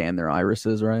to scan their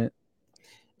irises, right?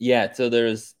 Yeah. So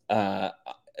there's,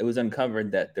 it was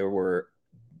uncovered that there were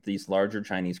these larger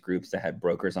Chinese groups that had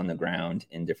brokers on the ground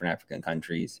in different African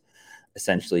countries,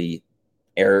 essentially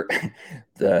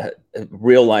the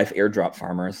real life airdrop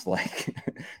farmers, like,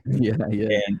 yeah.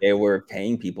 And they were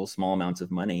paying people small amounts of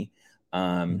money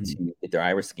to get their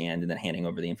iris scanned and then handing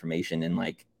over the information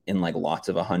in lots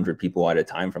of 100 people at a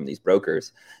time from these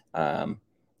brokers.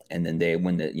 And then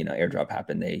when the airdrop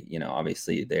happened, they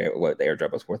obviously the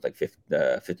airdrop was worth like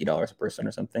 $50 a person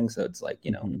or something. So it's like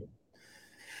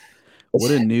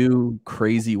what a new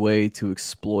crazy way to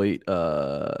exploit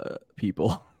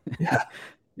people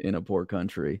in a poor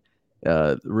country.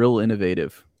 Real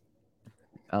innovative.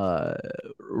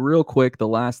 Real quick, the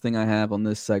last thing I have on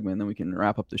this segment, then we can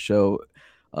wrap up the show.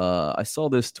 I saw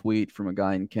this tweet from a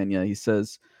guy in Kenya. He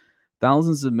says,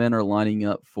 thousands of men are lining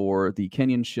up for the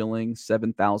Kenyan shilling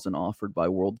 7,000 offered by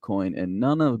WorldCoin, and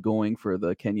none are going for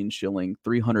the Kenyan shilling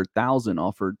 300,000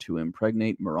 offered to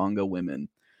impregnate Moronga women.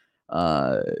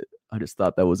 I just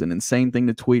thought that was an insane thing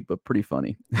to tweet, but pretty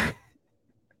funny.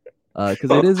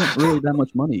 Because it isn't really that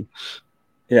much money.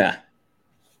 Yeah.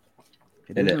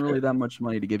 It isn't really that much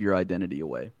money to give your identity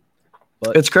away.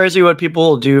 But it's crazy what people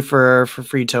will do for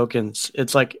free tokens.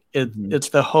 It's like it's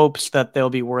the hopes that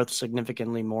they'll be worth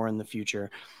significantly more in the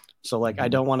future. So like I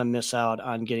don't want to miss out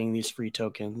on getting these free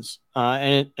tokens.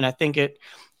 And I think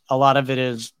a lot of it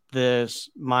is this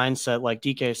mindset, like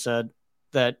DK said,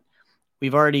 that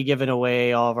we've already given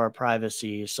away all of our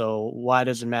privacy. So why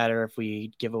does it matter if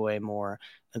we give away more?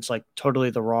 It's like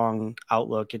totally the wrong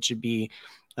outlook. It should be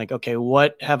like, okay,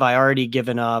 what have I already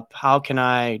given up? How can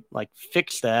I like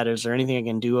fix that? Is there anything I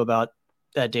can do about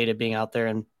that data being out there?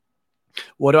 And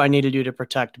what do I need to do to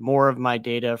protect more of my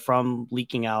data from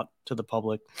leaking out to the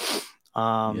public?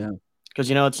 Because,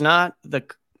 it's not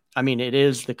it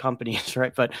is the companies,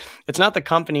 right? But it's not the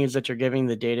companies that you're giving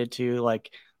the data to,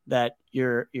 like that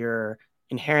you're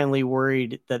inherently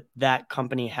worried that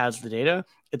company has the data.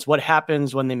 It's what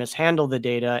happens when they mishandle the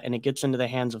data and it gets into the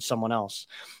hands of someone else.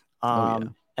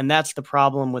 And that's the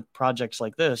problem with projects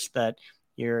like this, that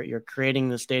you're creating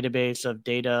this database of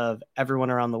data of everyone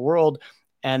around the world.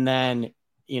 And then,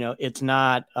 it's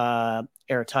not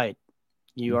airtight.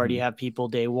 You already have people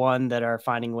day one that are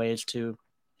finding ways to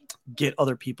get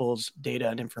other people's data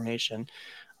and information.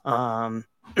 Look,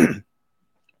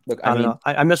 I don't know.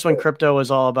 I miss when crypto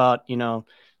was all about,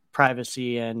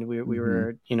 privacy, and we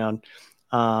were,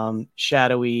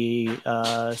 shadowy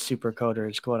super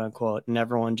coders, quote unquote, and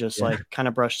everyone just like kind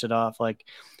of brushed it off. Like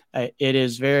it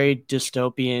is very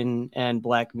dystopian and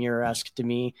Black Mirror-esque to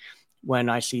me when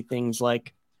I see things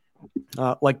like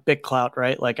BitClout,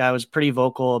 right? Like I was pretty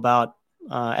vocal about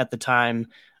at the time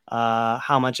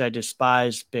how much I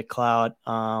despised BitClout,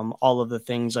 all of the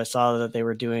things I saw that they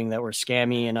were doing that were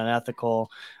scammy and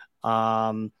unethical.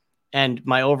 And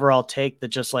my overall take that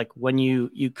just like when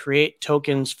you create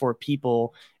tokens for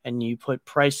people and you put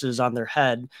prices on their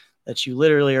head, that you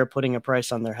literally are putting a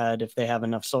price on their head if they have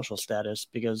enough social status,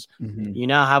 because you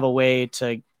now have a way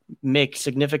to make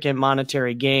significant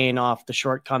monetary gain off the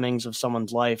shortcomings of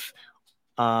someone's life,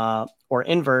 or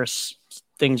inverse,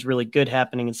 things really good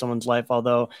happening in someone's life.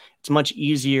 Although it's much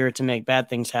easier to make bad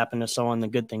things happen to someone than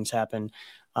good things happen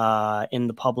in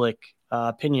the public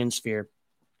opinion sphere.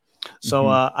 So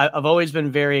I've always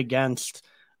been very against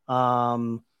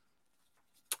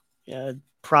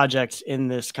projects in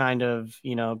this kind of,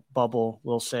 bubble,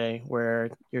 we'll say,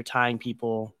 where you're tying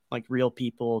people, like real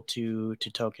people, to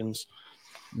tokens.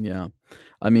 Yeah.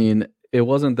 I mean, it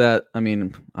wasn't that, I'm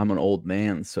an old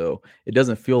man, so it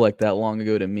doesn't feel like that long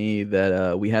ago to me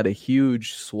that we had a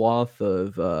huge swath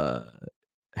of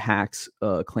hacks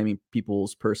claiming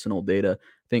people's personal data.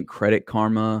 I think Credit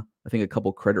Karma, I think a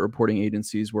couple credit reporting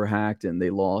agencies were hacked and they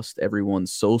lost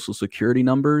everyone's social security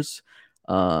numbers.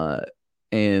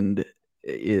 And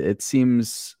it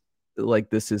seems like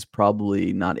this is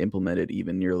probably not implemented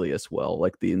even nearly as well.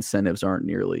 Like the incentives aren't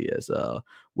nearly as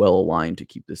well aligned to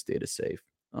keep this data safe.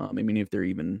 If they're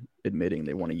even admitting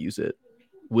they want to use it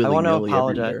willy-nilly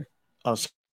everywhere. I was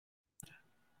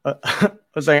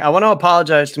saying, I want to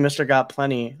apologize to Mr. Got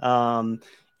Plenty. I'm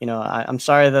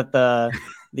sorry that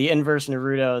the inverse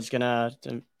Naruto is gonna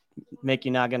make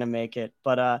you not gonna make it,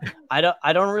 but I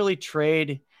don't really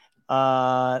trade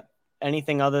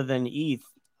anything other than ETH.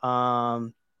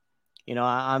 I'm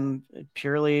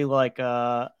purely like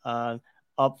a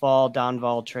upvol,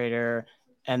 downvol trader,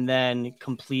 and then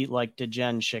complete like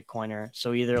degen shitcoiner.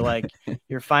 So either like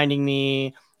you're finding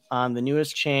me on the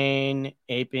newest chain,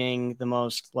 aping the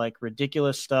most like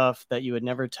ridiculous stuff that you would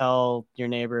never tell your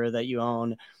neighbor that you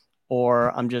own,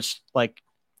 or I'm just like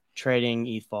trading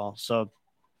ETHball. So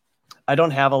I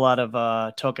don't have a lot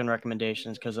of token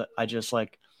recommendations because I just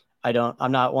like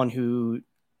I'm not one who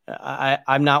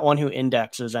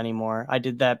indexes anymore. I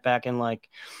did that back in like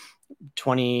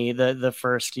the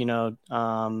first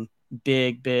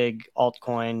big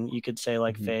altcoin, you could say,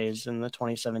 like phase in the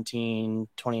 2017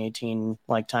 2018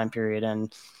 like time period.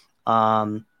 And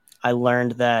I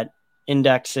learned that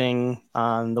indexing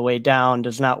on the way down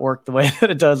does not work the way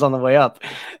that it does on the way up.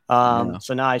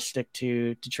 So now I stick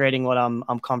to trading what I'm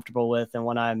comfortable with and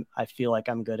what I feel like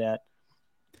I'm good at.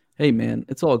 Hey man,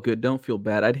 it's all good. Don't feel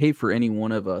bad. I'd hate for any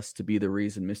one of us to be the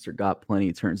reason Mr. Got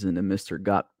Plenty turns into Mr.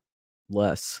 Got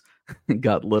Less,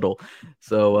 got little.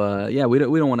 So we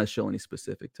don't want to show any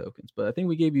specific tokens, but I think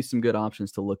we gave you some good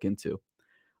options to look into.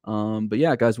 But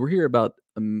yeah, guys, we're here about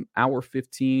hour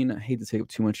 15. I hate to take up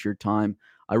too much of your time.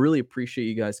 I really appreciate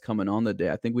you guys coming on the day.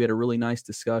 I think we had a really nice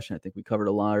discussion. I think we covered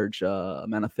a large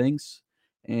amount of things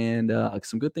and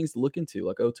some good things to look into,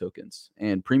 like O tokens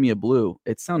and Premia Blue.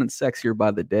 It's sounding sexier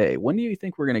by the day. When do you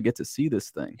think we're going to get to see this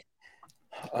thing?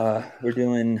 We're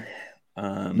doing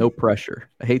no pressure.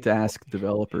 I hate to ask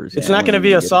developers. It's not going to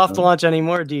be a soft launch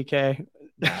anymore, DK.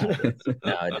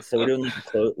 No, so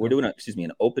we're doing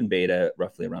an open beta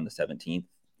roughly around the 17th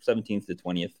to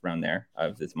 20th, around there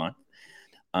of this month.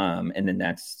 And then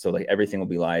that's, so like everything will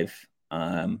be live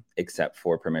except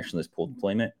for permissionless pool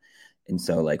deployment. And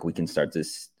so like we can start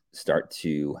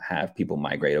to have people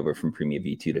migrate over from Premia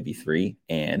V2 to V3,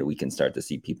 and we can start to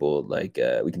see people like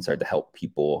we can start to help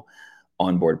people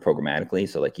onboard programmatically,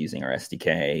 so like using our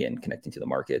SDK and connecting to the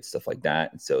market, stuff like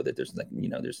that, so that there's like,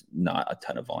 there's not a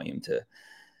ton of volume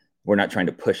we're not trying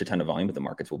to push a ton of volume, but the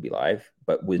markets will be live.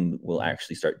 But when we'll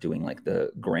actually start doing like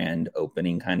the grand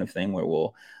opening kind of thing, where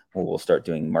we'll start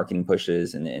doing marketing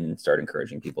pushes and start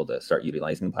encouraging people to start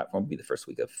utilizing the platform, will be the first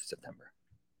week of September.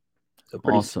 So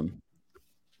pretty awesome.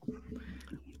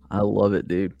 I love it,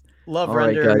 dude. Love All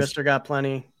Render, right, guys. Mr. Got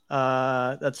Plenty.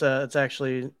 That's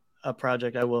actually a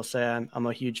project I will say I'm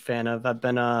a huge fan of. I've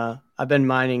been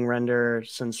mining Render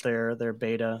since their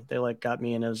beta. They like got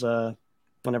me in as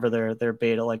whenever their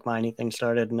beta like mining thing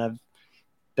started, and I've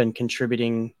been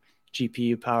contributing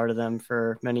GPU power to them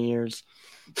for many years.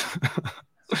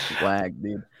 Swag,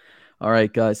 dude. All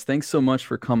right, guys. Thanks so much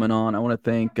for coming on. I want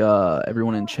to thank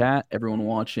everyone in chat, everyone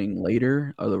watching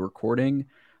later the recording.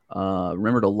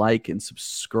 Remember to like and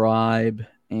subscribe.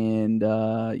 And,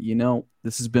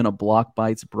 this has been a Block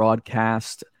Bytes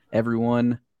broadcast.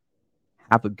 Everyone,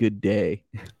 have a good day.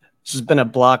 This has been a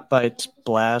Block Bytes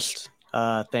blast.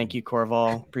 Thank you,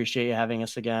 Corval. Appreciate you having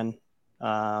us again.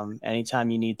 Anytime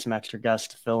you need some extra guests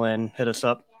to fill in, hit us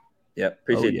up. Yep.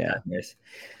 Appreciate that, guys.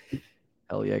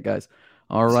 Hell yeah, guys.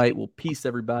 All right. Well, peace,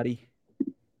 everybody.